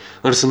 žinai.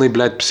 Nors jinai,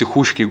 blėt,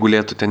 psichuškiai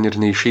gulėtų ten ir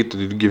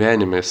neišeitų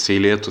gyvenime,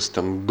 seilėtus,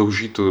 ten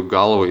daužytų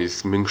galvą į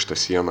minkštą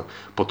sieną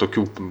po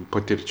tokių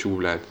patirčių,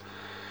 blėt.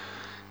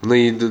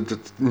 Jinai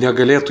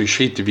negalėtų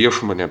išeiti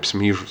viešumą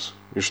neapsmyžus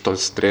iš to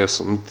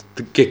streso.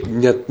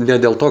 Ne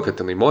dėl to, kad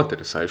jinai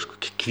moteris, aišku.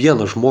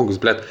 Kiekvienas žmogus,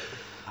 blėt,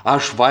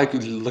 aš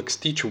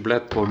lakstyčiau,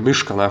 blėt, po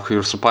mišką, nahui,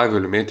 ir su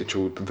pagaliu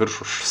mėtyčiau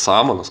viršų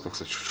samanas,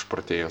 koks aš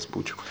išpratėjęs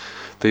būčiau.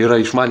 Tai yra,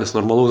 iš manęs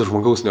normalaus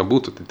žmogaus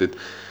nebūtų. Tai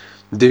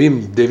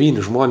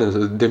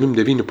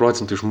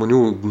 99%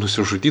 žmonių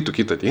nusižudytų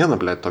kitą dieną,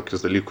 blėt,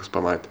 tokius dalykus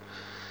pamatė.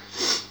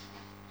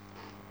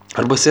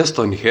 Arba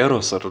sėsto ant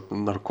heros ar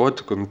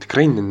narkotikų,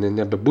 tikrai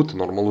nebebūtų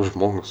normalus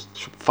žmogus.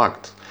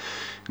 Fakt.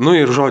 Nu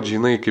ir žodžiu,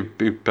 jinai kaip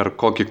per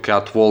kokį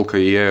catwalką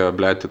įėjo,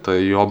 blėt, į tą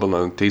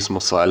jobaną teismo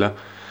salę.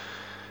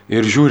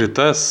 Ir žiūri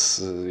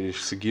tas,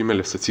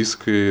 išsigimėlis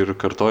atsisuka ir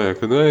kartoja,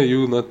 kad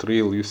you not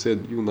real, you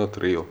said you not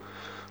real.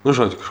 Nu,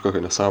 žodžiu,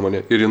 kažkokia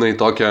nesąmonė. Ir jinai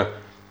tokia,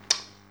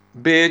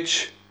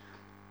 bitch,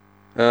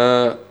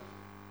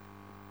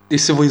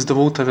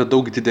 įsivaizdavau tave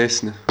daug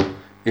didesnį.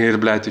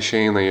 Ir, blėt,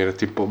 išeina ir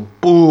tipo,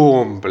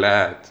 boom,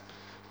 blėt,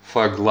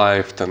 fuck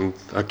life, ten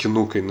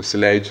akinukai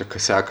nusileidžia,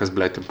 kasekas,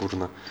 blėt, į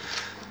burną.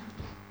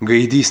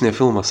 Gaidys ne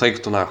filmas,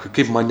 eiktų nahui,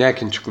 kaip man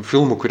nekenčiu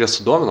filmų, kurie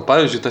sudomino.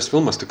 Pavyzdžiui, tas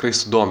filmas tikrai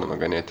sudomino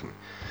ganėtinai.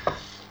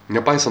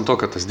 Nepaisant to,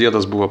 kad tas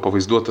dėdas buvo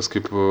pavaizduotas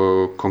kaip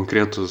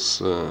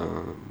konkretus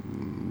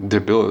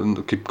kaip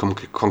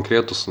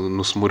konkretus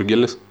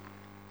nusmurgelis.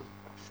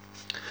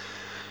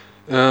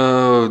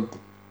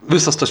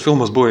 Visas tas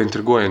filmas buvo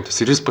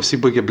intriguojantis ir jis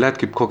pasibaigė, blėt,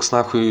 kaip koks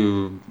nahui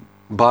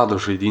bado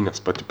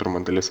žaidynės, pati pirma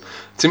dalis.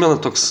 Atsimena,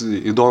 toks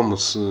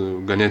įdomus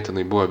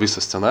ganėtinai buvo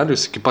visas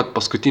scenarijus iki pat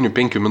paskutinių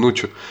 5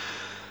 minučių.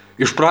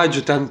 Iš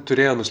pradžių ten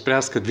turėjo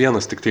nuspręsti, kad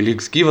vienas tik tai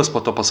liks gyvas, po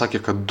to pasakė,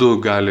 kad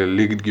 2 gali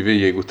likti gyvi,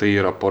 jeigu tai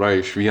yra pora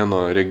iš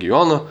vieno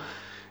regiono.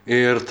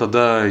 Ir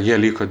tada jie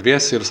liko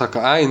dviesi ir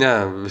sako, ai ne,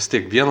 vis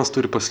tiek vienas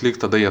turi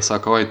pasilikti, tada jie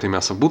sako, oi, tai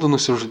mes abudu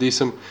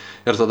nusižudysim.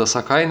 Ir tada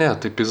sako, ai ne,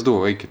 tai pizdu,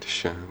 eikit iš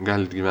čia,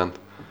 galit gyventi.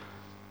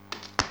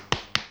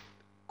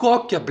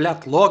 Kokia,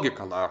 blėt,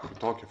 logika, nahui,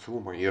 tokio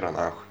filmo yra,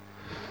 nahui.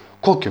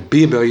 Kokio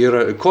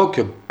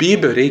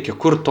bybio reikia,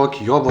 kur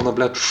tokį jobaną,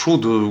 blėt,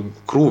 šūdų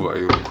krūvą,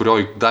 kurio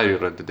dar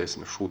yra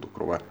didesnė šūdų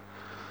krūva.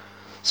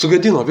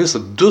 Sugadino visą,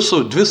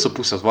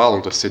 2,5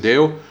 valandos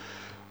sėdėjau,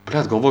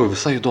 blėt, galvoju,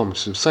 visai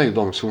įdomus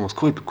filmas,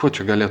 kuo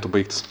čia galėtų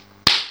baigtis?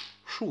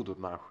 Šūdų,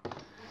 nahui.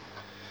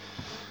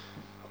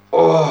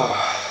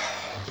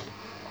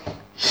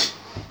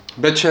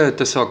 Bet čia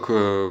tiesiog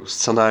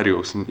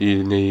scenarijaus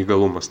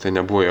neįgalumas, tai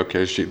nebuvo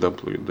jokie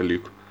žaidablų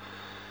dalykų.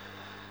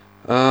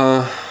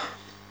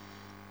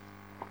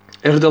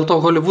 Ir dėl to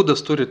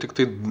Hollywoodas turi tik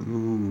tai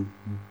 2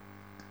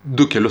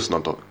 kelius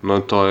nuo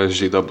to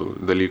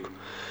žaidablų dalykų.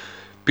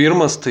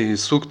 Pirmas, tai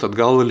sukt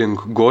atgal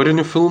link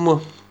gorinių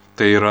filmų,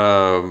 tai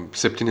yra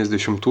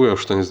 70-ųjų,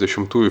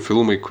 80-ųjų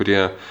filmai,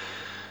 kurie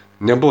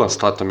nebuvo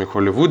statomi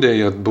Hollywoode,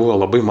 jie buvo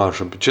labai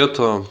mažo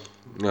biudžeto.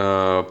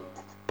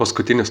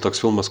 Paskutinis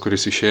toks filmas,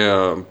 kuris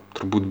išėjo,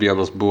 turbūt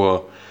vienas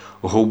buvo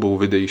Hobo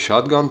with a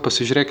Shotgun,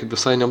 pasižiūrėkit,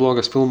 visai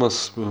neblogas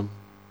filmas,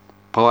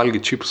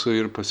 pavalgyti čipsų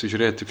ir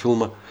pasižiūrėti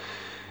filmą.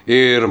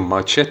 Ir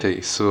Machete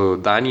su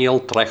Daniel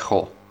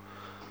Trejo.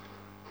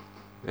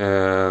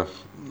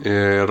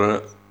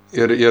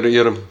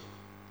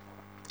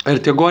 Ir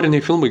tie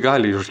goriniai filmai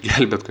gali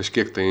išgelbėti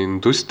kažkiek tai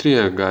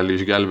industriją, gali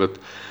išgelbėti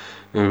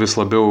vis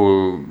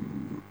labiau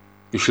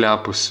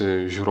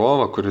išlepusi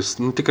žiūrovą,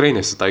 kuris tikrai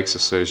nesitaiksi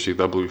su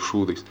SJW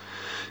šūdais.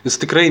 Jis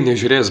tikrai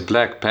nežiūrės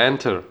Black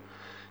Panther,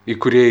 į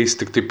kurie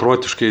jis tik tai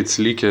protiškai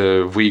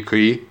atsilikė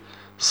vaikai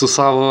su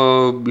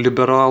savo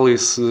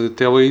liberalais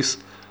tėvais,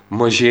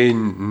 mažieji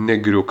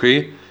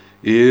negriukai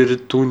ir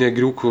tų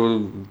negriukų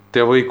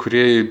tėvai,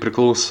 kurie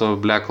priklauso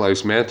Black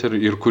Lives Matter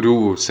ir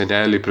kurių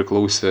seneliai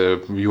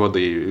priklausė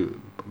juodai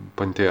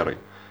panterai.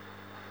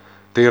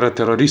 Tai yra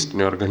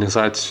teroristinių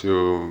organizacijų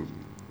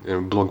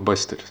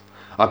blockbusteris.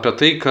 Apie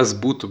tai, kas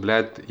būtų,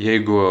 blėt,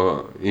 jeigu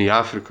į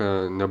Afriką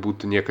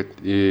nebūtų niekad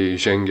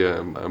įžengę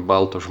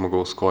balto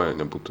žmogaus koja,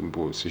 nebūtų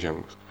buvus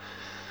įžengus.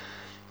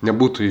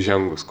 Nebūtų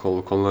įžengus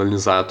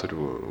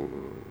kolonizatorių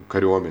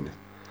kariuomenė.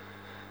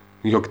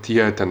 Jog tie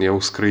ten jau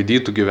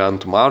skraidytų,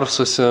 gyventų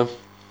Marsuose,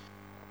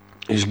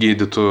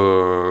 išgydytų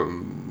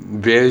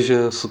vėžį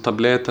su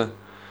tabletė.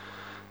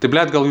 Tai,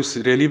 blėt, gal jūs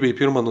realybėje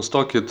pirmą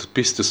nustokit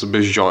pisti su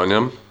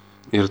beždžionėm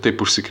ir taip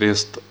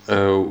užsikrėst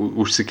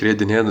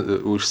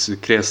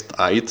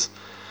AIDS.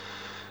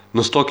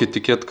 Nustokit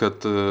tikėt, kad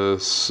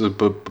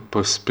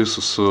paspisu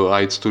su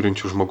AIDS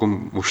turinčiu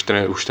žmogum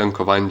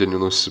užtenka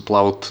vandenį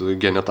nusiplaut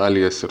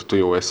genitalijas ir tu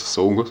jau esi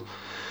saugus.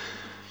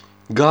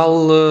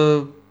 Gal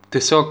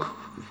tiesiog,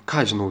 ką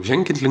žinau,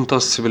 ženkit link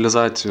tos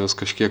civilizacijos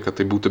kažkiek, kad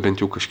tai būtų bent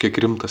jau kažkiek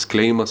rimtas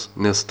kleimas,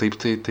 nes taip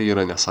tai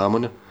yra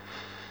nesąmonė.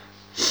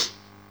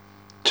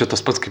 Čia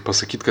tas pats, kaip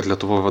pasakyti, kad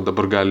Lietuva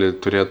dabar gali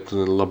turėti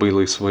labai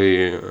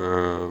laisvai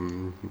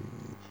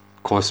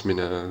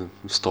kosminę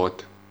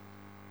stotį,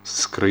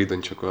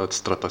 skraidančią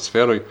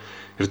stratosferoj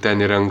ir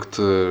ten įrengt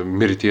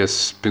mirties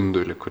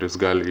spindulį, kuris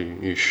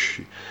gali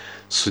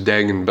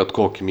sudeginti bet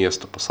kokį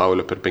miestą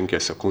pasaulio per 5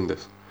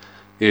 sekundės.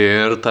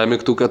 Ir tą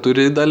mygtuką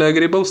turi Dalia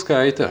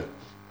Grybauskaitė.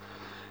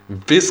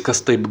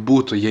 Viskas taip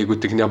būtų, jeigu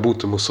tik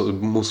nebūtų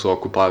mūsų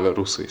okupavę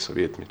rusai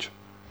sovietmečiu.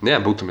 Ne,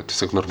 būtume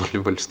tiesiog normali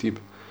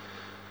valstybė.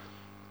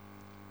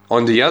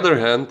 On the other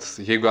hand,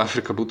 jeigu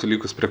Afrika būtų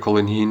likus prie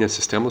kolonijinės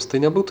sistemos, tai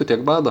nebūtų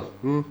tiek bado.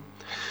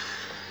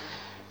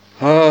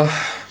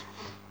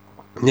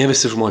 Ne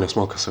visi žmonės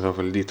moka save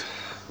valdyti.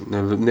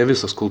 Ne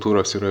visos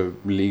kultūros yra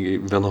lygiai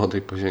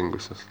vienodai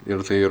pažengusios.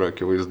 Ir tai yra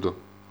akivaizdu.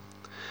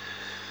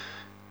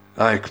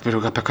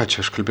 Apie ką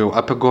čia aš kalbėjau?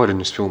 Apie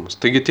gorinius filmus.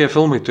 Taigi tie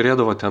filmai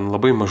turėdavo ten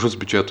labai mažus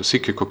biudžetus,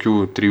 iki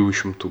kokių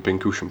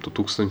 300-500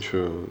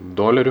 tūkstančių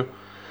dolerių.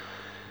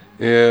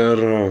 Ir,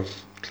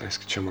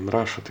 leiskit, čia man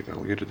rašo, tai gal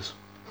girdis.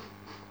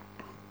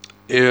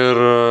 Ir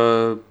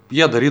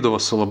jie darydavo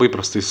su labai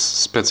prastais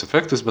spec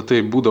efektais, bet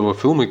tai būdavo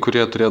filmai,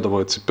 kurie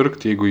turėdavo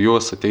atsipirkti, jeigu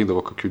juos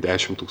ateidavo kokių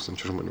 10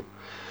 tūkstančių žmonių.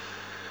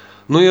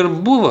 Ir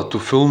buvo tų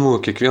filmų,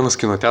 kiekvienas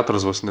kino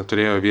teatras vos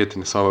neturėjo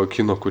vietinį savo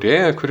kino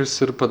kūrėją, kuris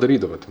ir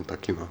padarydavo ten tą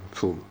kino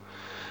filmą.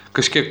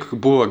 Kažkiek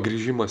buvo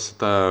grįžimas į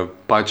tą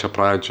pačią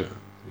pradžią,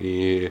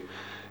 į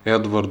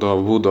Edvardo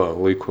Vudo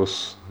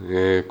laikus,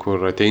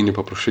 kur ateini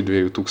paprašai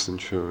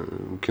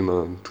 2000 kino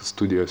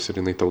studijos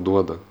ir jinai tau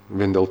duoda,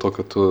 vien dėl to,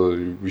 kad tu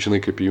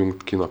žinai, kaip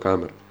įjungti kino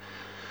kamerą.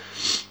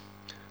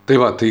 Tai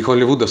va, tai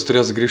Hollywoodas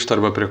turės grįžti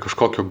arba prie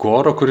kažkokio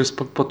goro, kuris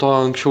po to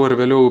anksčiau ar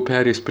vėliau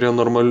pereis prie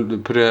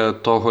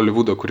to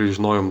Hollywoodo, kurį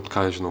žinojom,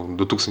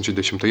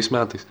 2010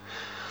 metais.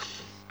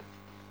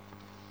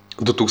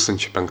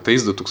 2005,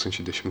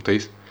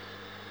 2010.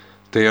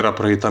 Tai yra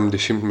praeitam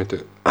dešimtmetį.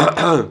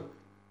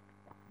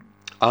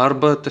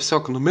 Arba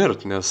tiesiog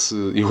numirt, nes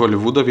į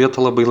Hollywoodo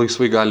vietą labai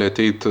laisvai gali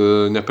ateiti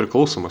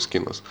nepriklausomas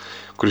kinas,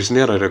 kuris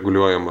nėra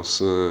reguliuojamas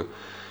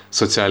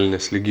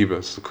socialinės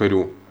lygybės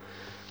karių,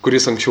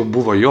 kuris anksčiau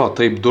buvo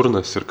taip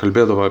durnas ir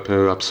kalbėdavo apie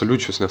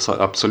absoliučias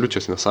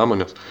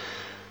nesąmonės.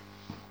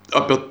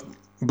 Apie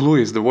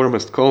Blue is the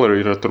Warmest Color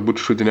yra turbūt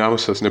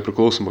šūdiniausias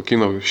nepriklausomo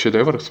kino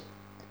šedevras.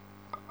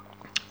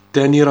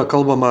 Ten yra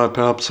kalbama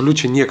apie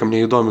absoliučiai niekam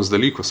neįdomius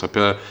dalykus,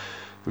 apie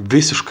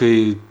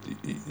visiškai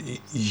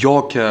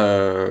jokią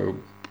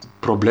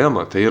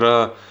problemą. Tai yra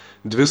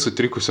 2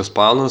 sutrikusios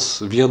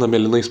panos, viena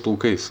mėlynais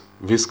plaukais.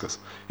 Viskas.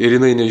 Ir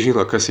jinai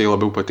nežino, kas jai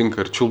labiau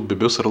patinka, ar čiult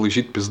bibius, ar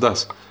laižyt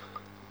pizdas.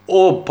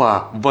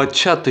 Opa, va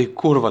čia tai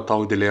kurva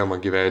tau dilema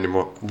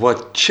gyvenimo. Va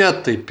čia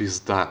tai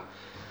pizda.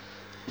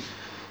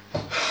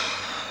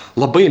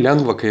 Labai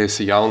lengva, kai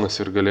esi jaunas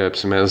ir gali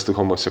apsimesti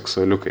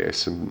homoseksualiu, kai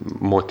esi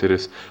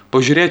moteris.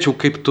 Pažiūrėčiau,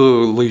 kaip tu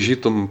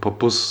laižytum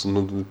papus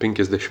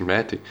 50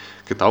 metai,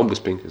 kai tau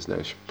bus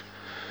 50.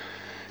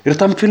 Ir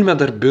tam filme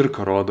dar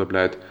Birką rodo,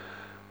 blėt.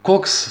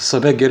 Koks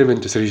save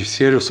gerbiantis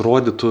režisierius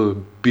rodytų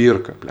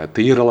Birką, blėt.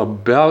 Tai yra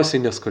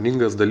labiausiai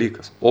neskoningas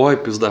dalykas. Oi,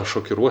 pizda,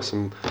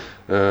 šokiruosim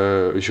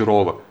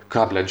žiūrovą.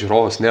 Ką, blėt,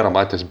 žiūrovas nėra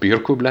matęs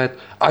Birkų, blėt.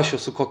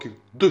 Aš esu kokį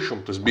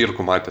 200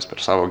 Birkų matęs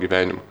per savo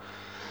gyvenimą.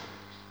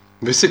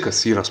 Visi, kas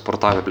yra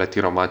sportavę, blėt,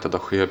 yra matę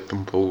dahoje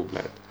pimpalų,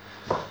 blėt.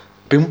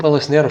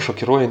 Pimpalas nėra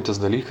šokiruojantis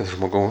dalykas,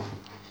 žmogau.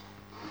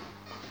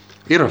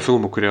 Yra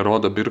filmų, kurie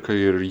rodo Birką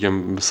ir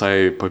jiem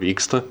visai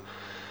pavyksta.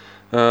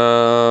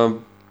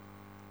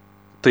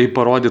 Tai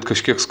parodyt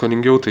kažkiek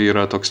skoningiau, tai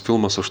yra toks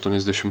filmas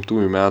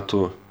 80-ųjų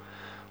metų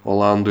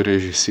olandų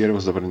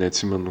režisieriaus, dabar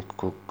neatsimenu,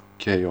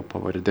 kokia jo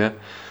pavardė.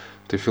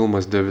 Tai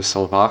filmas De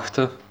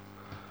Visalvachte.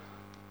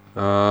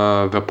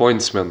 The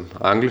Pointsman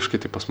angliškai,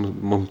 tai pas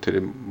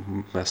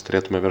mes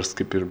turėtume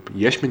versti kaip ir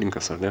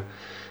iešmininkas, ar ne?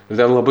 Ir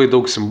ten labai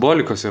daug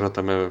simbolikos yra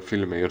tame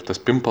filme ir tas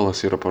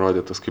pimpalas yra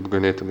parodytas kaip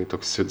ganėtinai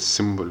toks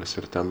simbolis.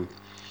 Ir ten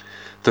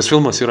tas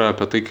filmas yra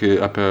apie tai,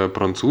 apie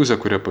prancūzę,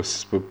 kurie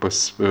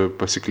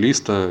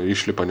pasiklysta,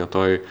 išlipa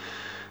netoj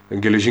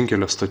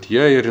geležinkelio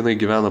stotyje ir jinai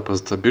gyvena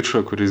pas tą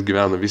bičą, kuris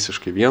gyvena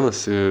visiškai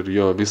vienas ir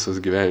jo viso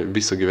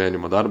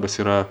gyvenimo darbas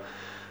yra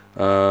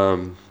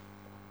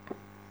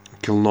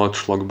kilnot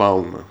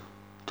šlagbauną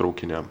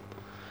traukiniam.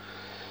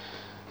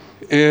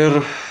 Ir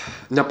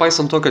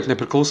nepaisant to, kad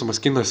nepriklausomas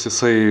kinas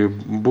jisai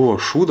buvo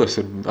šūdas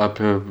ir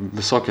apie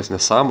visokias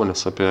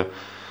nesąmonės, apie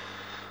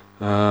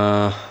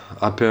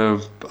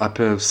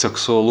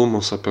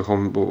seksualumus, apie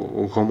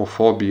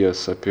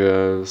homofobijas, apie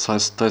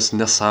tas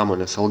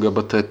nesąmonės,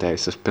 LGBT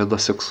teisės,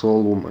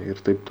 pedoseksualumą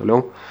ir taip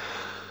toliau.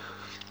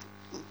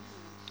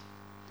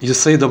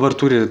 Jisai dabar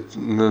turi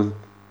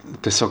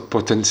tiesiog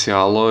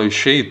potencialo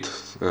išeit.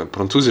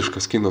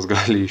 Prancūziškas kinas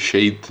gali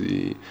išeit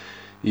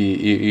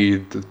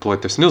į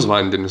platesnius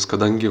vandenis,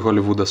 kadangi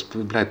Hollywoodas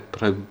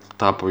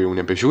tapo jau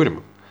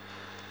nebežiūrima.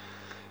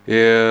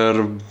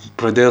 Ir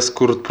pradės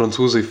kurt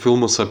prancūzai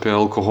filmus apie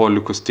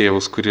alkoholikus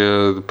tėvus,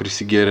 kurie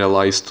prisigėrė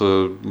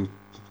laisto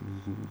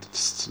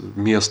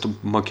miestų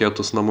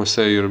maketus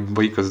namuose ir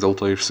vaikas dėl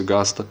to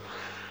išsigąsta.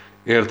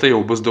 Ir tai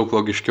jau bus daug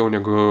logiškiau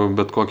negu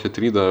bet kokia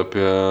tryda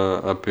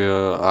apie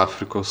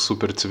Afrikos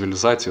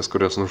supercivilizacijas,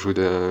 kurios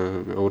nužudė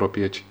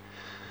europiečiai.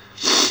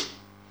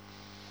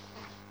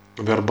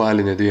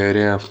 verbalinė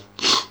diarėja.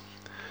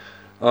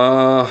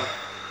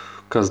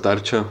 Kas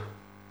dar čia?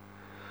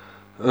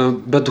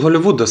 Bet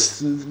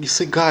Hollywoodas,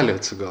 jisai gali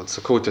atsigauti.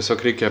 Sakau, tiesiog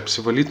reikia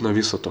apsivalyti nuo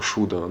viso to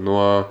šūdo,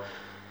 nuo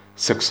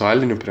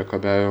seksualinių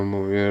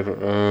priekabiavimų ir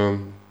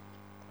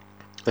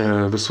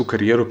visų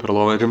karjerų per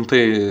lovą.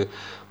 Rimtai,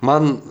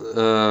 man,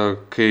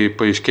 kai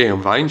paaiškėjo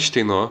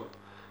Weinsteino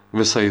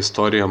visą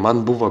istoriją,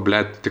 man buvo,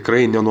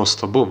 tikrai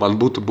nenuostabu. Man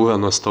būtų buvę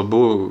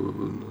nuostabu,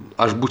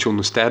 aš būčiau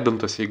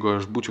nustebintas, jeigu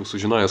aš būčiau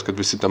sužinojęs, kad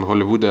visi ten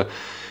Hollywoode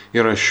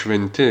yra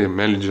šventi,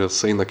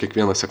 meldžias, eina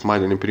kiekvieną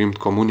sekmadienį priimti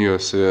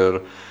komunijos ir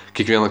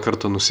kiekvieną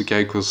kartą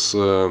nusikeikus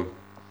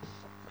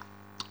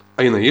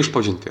eina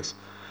išpažinties.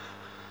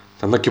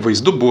 Ten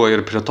akivaizdu buvo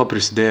ir prie to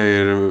prisidėjo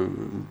ir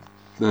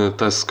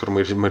tas, kur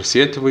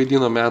Marsietį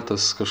vaidino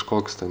metas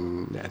kažkoks,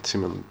 ten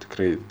neatsimenu,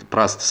 tikrai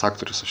prastas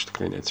aktorius, aš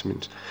tikrai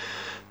neatsiminsiu.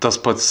 Tas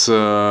pats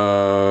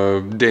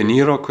De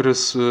Niro,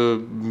 kuris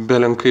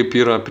belenkaip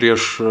yra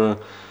prieš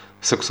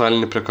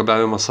seksualinį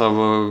priekabiavimą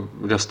savo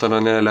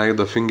restorane,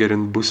 leido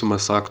fingerint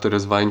būsimas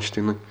aktorės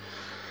Weinsteinui.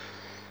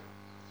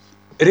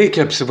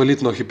 Reikia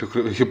apsivalyti nuo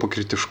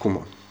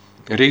hipokritiškumo.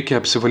 Reikia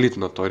apsivalyti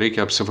nuo to,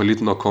 reikia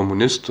apsivalyti nuo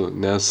komunistų,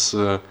 nes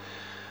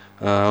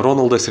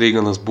Ronaldas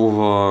Reiganas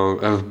buvo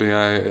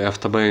FBI,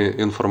 FTB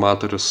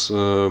informatorius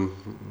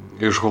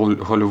iš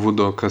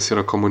Hollywoodo, kas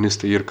yra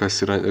komunistai ir kas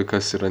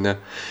yra ne.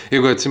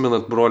 Jeigu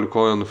atsimenat brolių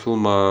Coenų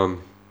filmą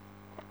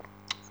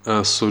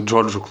su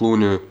George'u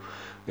Clooney'u,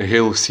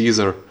 Hail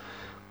Caesar,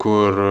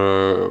 kur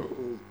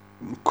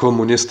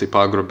komunistai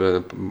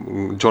pagrobė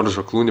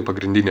George'ą Clooney,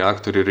 pagrindinį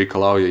aktorių,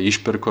 reikalauja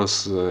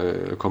išpirkos,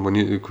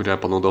 kurią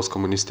panaudos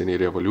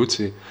komunistiniai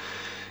revoliucijai.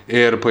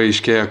 Ir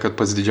paaiškėjo, kad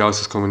pats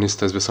didžiausias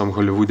komunistas visam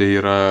Hollywoode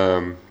yra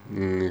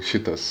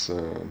šitas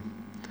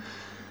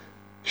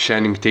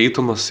Channing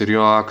Tatumas ir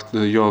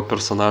jo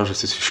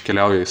personažas, jis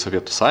iškeliauja į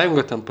Sovietų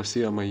Sąjungą, ten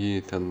pasiima jį,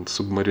 ten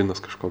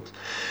submarinas kažkoks.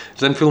 Ir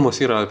ten filmas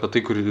yra apie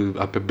tai,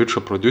 apie bičo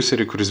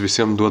prodiuserį, kuris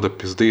visiems duoda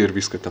pizdai ir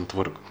viską ten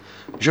tvarko.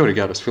 Žiauriai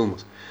geras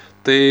filmas.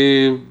 Tai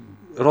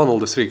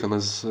Ronaldas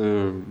Reiganas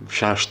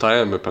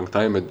 6-7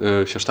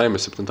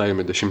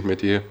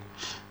 dešimtmetyje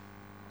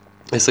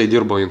jisai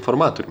dirbo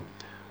informatoriumi.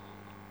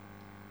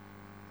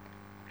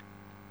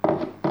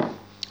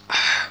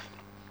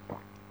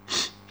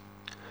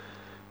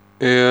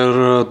 Ir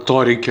to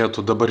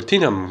reikėtų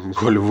dabartiniam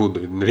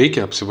Hollywoodui.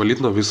 Reikia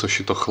apsivalyti nuo viso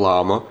šito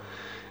chlamo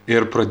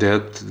ir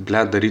pradėti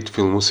daryti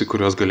filmus, į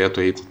kuriuos galėtų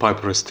eiti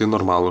paprasti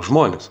normalų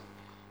žmonės.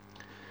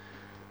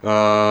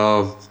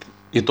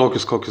 Į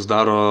tokius, kokius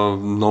daro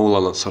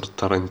Nolanas ar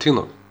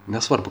Tarantino.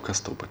 Nesvarbu,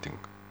 kas tau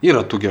patinka.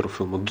 Yra tų gerų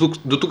filmų.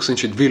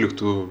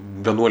 2012,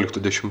 11,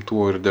 10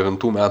 ir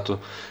 9 metų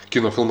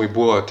kino filmai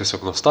buvo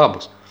tiesiog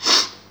nuostabus.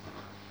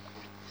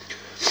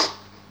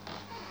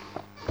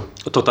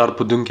 Tuo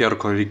tarpu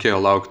Dunkerko reikėjo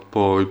laukti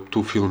po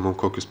tų filmų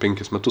kokius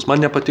 5 metus.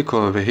 Man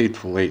nepatiko The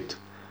Hateful Eight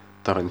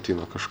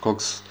Tarantino.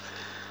 Kažkoks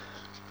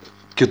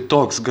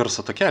kitoks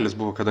garso takelis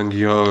buvo, kadangi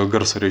jo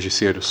garso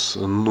režisierius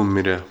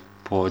numirė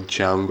po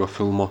Django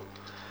filmo.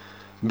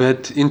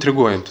 Bet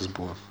intriguojantis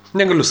buvo.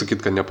 Negaliu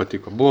sakyti, kad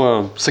nepatiko.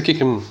 Buvo,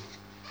 sakykime,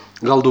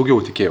 gal daugiau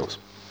tikėjaus.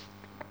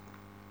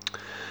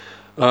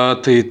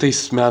 Tai tais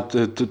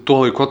tuo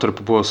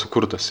laikotarpiu buvo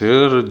sukurtas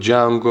ir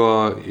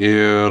Django,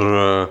 ir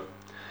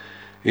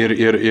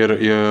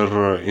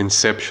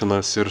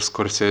Inceptionas, ir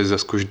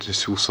Scorsese'ės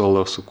Kuždesių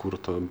sala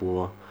sukurta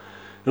buvo.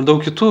 Ir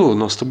daug kitų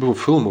nuostabių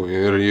filmų.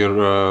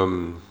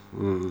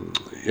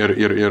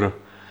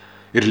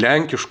 Ir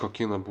lenkiško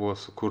kino buvo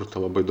sukurta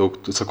labai daug.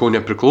 Sakau,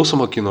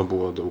 nepriklausomo kino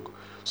buvo daug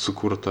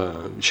sukurta.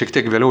 Šiek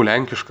tiek vėliau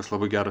lenkiškas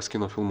labai geras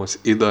kino filmas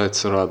Ida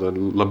atsirado.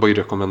 Labai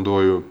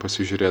rekomenduoju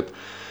pasižiūrėti.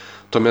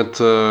 Tuomet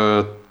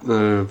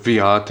The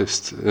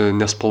Artist,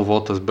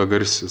 nespalvotas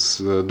begarsis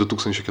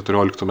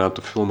 2014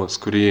 metų filmas,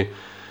 kurį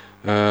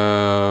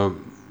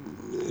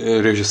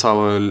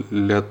režisavo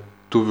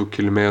lietuvių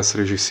kilmės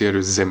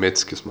režisierius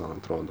Zemeckis, man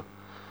atrodo.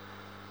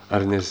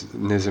 Ar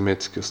ne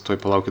Zemeckis, tuoj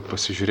palaukit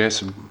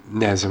pasižiūrėsiu.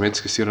 Ne,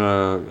 Zemeckis yra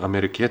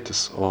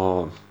amerikietis,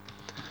 o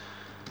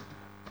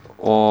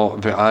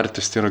The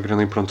Artist yra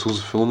grinai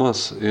prancūzų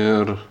filmas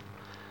ir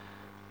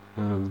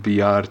The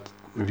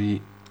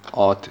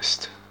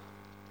Artist.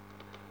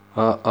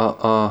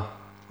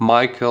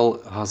 Michael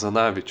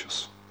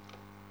Hazanavičius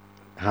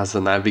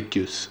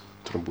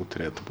turbūt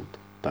turėtų būti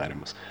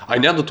tariamas.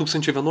 Ne,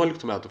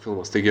 2011 metų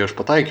filmas, taigi aš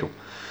pataikiau.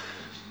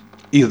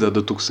 Ida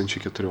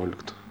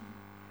 2014.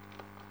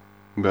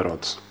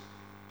 Berods.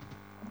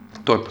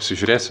 Tuoj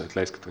pasižiūrėsiu,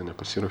 atleiskite, kad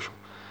nepasirašiau.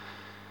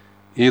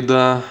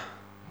 Ida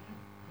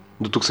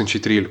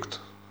 2013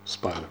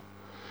 spalio.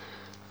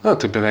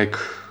 Tai beveik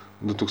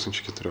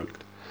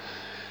 2014.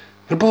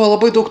 Ir buvo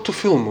labai daug tų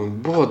filmų.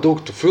 Buvo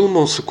daug tų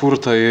filmų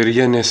sukurta ir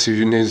jie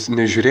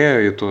nežiūrėjo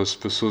į tuos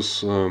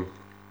visus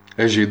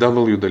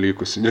SJW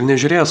dalykus. Ir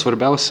nežiūrėjo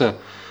svarbiausia,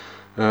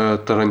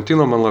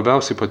 Tarantino man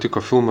labiausiai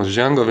patiko filmas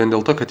Django vien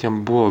dėl to, kad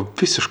jam buvo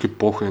visiškai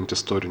pochuojant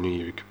istorinių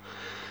įvykių.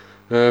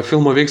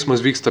 Filmo veiksmas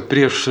vyksta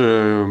prieš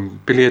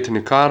pilietinį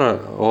karą,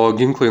 o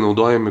ginklai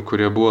naudojami,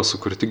 kurie buvo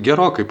sukurti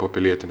gerokai po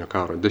pilietinio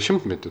karo,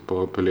 10-metį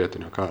po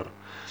pilietinio karo.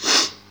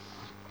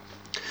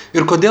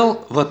 Ir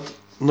kodėl,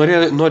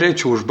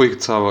 norėčiau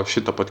užbaigti savo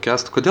šitą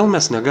podcastą, kodėl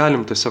mes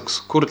negalim tiesiog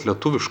sukurti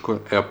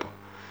lietuviško epo?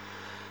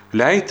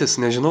 Leitis,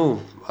 nežinau,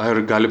 ar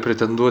gali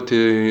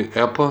pretenduoti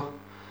epo,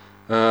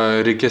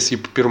 reikės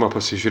jį pirmą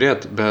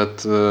pasižiūrėti,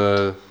 bet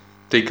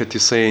tai, kad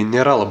jisai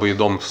nėra labai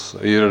įdomus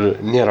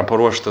ir nėra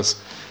paruoštas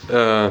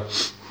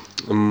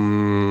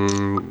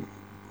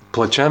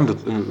plačiam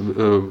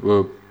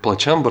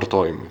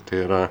vartojimui, tai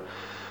yra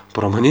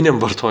pramoniniam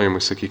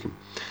vartojimui, sakykime.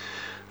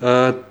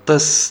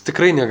 Tas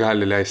tikrai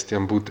negali leisti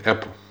jam būti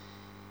epu.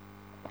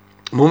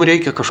 Mums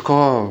reikia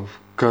kažko,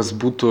 kas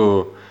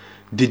būtų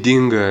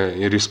didinga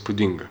ir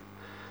įspūdinga.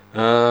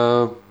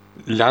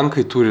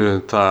 Lenkai turi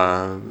tą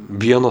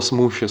Vienos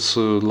mūšį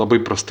su labai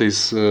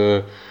prastais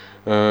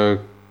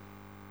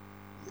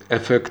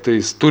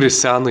efektais, turi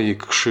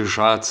senąjį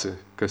Kšižaci,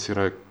 kas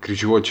yra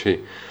kryžiuočiai.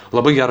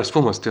 Labai geras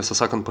filmas, tiesą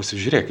sakant,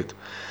 pasižiūrėkit.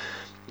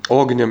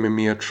 Ognėmi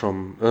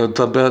miečom.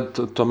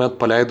 Tuomet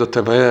paleido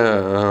TV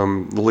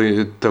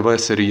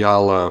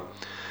serialą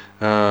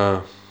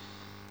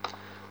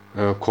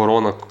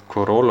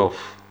Koroliov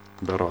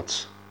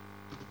berods.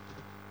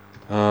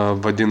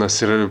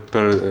 Vadinasi ir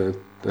per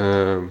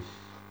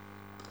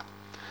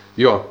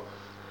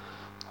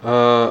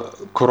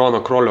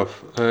Koroliov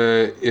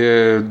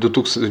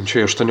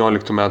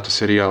 2018 metų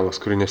serialas,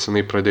 kurį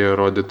nesenai pradėjo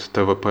rodyti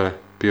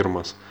TVP1.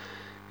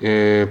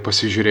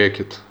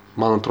 Pasižiūrėkit.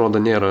 Man atrodo,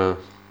 nėra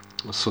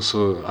su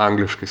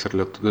angliškais ar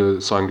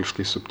su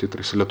angliškais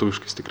subtitrais, su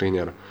lietuviškais tikrai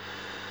nėra.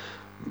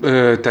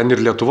 Ten ir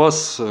Lietuvos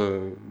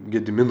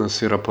Gediminas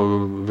yra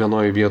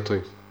vienoje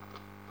vietoje.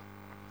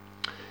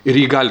 Ir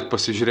jį galite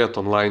pasižiūrėti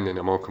online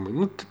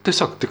nemokamai.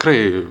 Tiesiog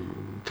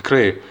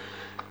tikrai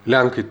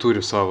Lenkai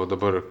turi savo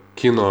dabar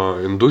kino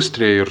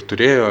industriją ir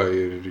turėjo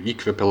ir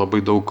įkvėpė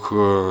labai daug,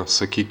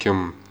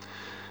 sakykime,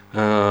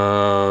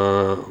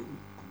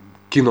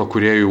 kino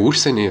kūrėjų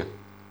užsienyje.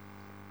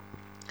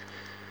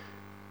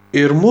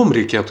 Ir mums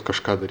reikėtų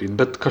kažką daryti,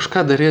 bet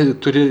kažką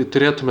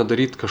turėtume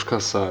daryti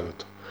kažką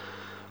savito.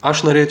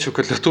 Aš norėčiau,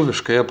 kad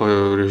lietuviškai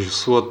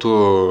režisuotų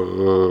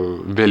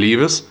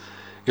Vėlyvis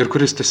ir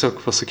kuris tiesiog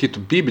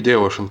pasakytų,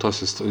 bibidėjau aš ant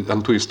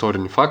tų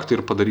istorinių faktų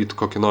ir padarytų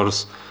kokį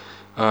nors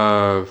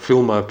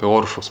filmą apie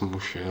Oršos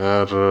mūšį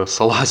ar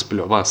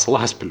Salaspilio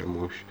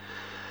mūšį.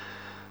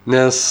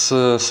 Nes,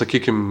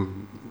 sakykime,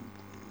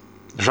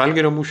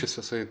 Žalgirio mūšis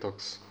jisai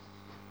toks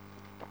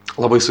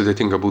labai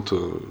sudėtinga būtų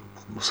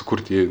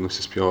sukurti jį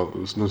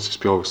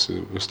nusispjovus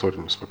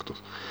istorinius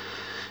faktus.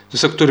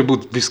 Tiesiog turi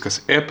būti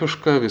viskas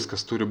epiška,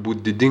 viskas turi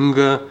būti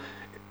didinga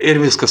ir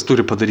viskas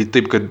turi padaryti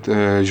taip, kad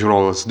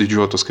žiūrovas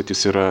didžiuotus, kad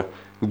jis yra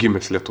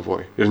gimęs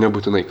Lietuvoje ir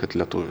nebūtinai, kad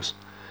lietuvis.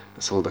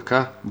 Nes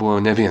LDK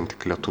buvo ne vien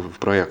tik lietuvių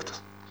projektas.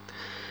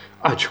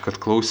 Ačiū, kad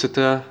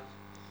klausėte.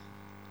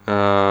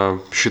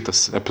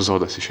 Šitas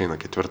epizodas išeina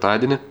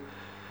ketvirtadienį.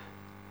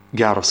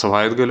 Gero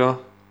savaitgalio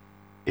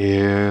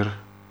ir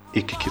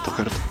iki kito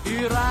karto.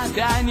 Yra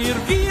ten ir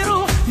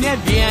vyrų, ne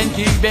vien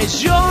tik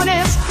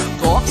bežionės,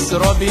 koks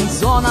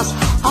Robinzonas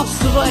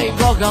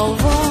apsvaigo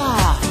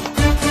galva.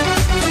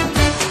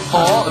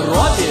 O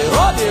Robi,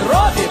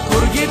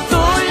 kurgi tu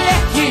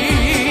leki?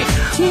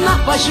 Na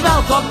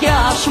pažvelk, kokia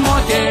aš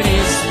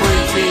moteris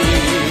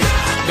puikiai.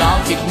 Gal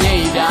tik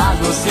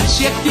neįdegus ir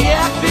šiek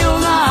tiek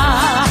pilna,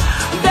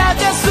 bet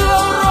esu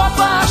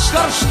Europa aš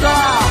karšta.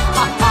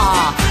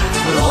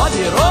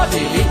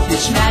 Robi, likt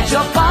iš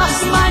medžio pas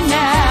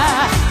mane,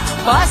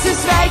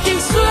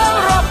 pasisveikink su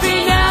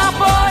europinė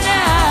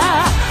ponia.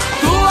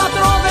 Tu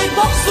atrodai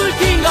toks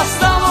sultingas,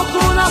 tavo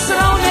kūnas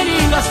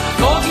raumeningas,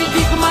 kokį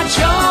tik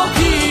mačiau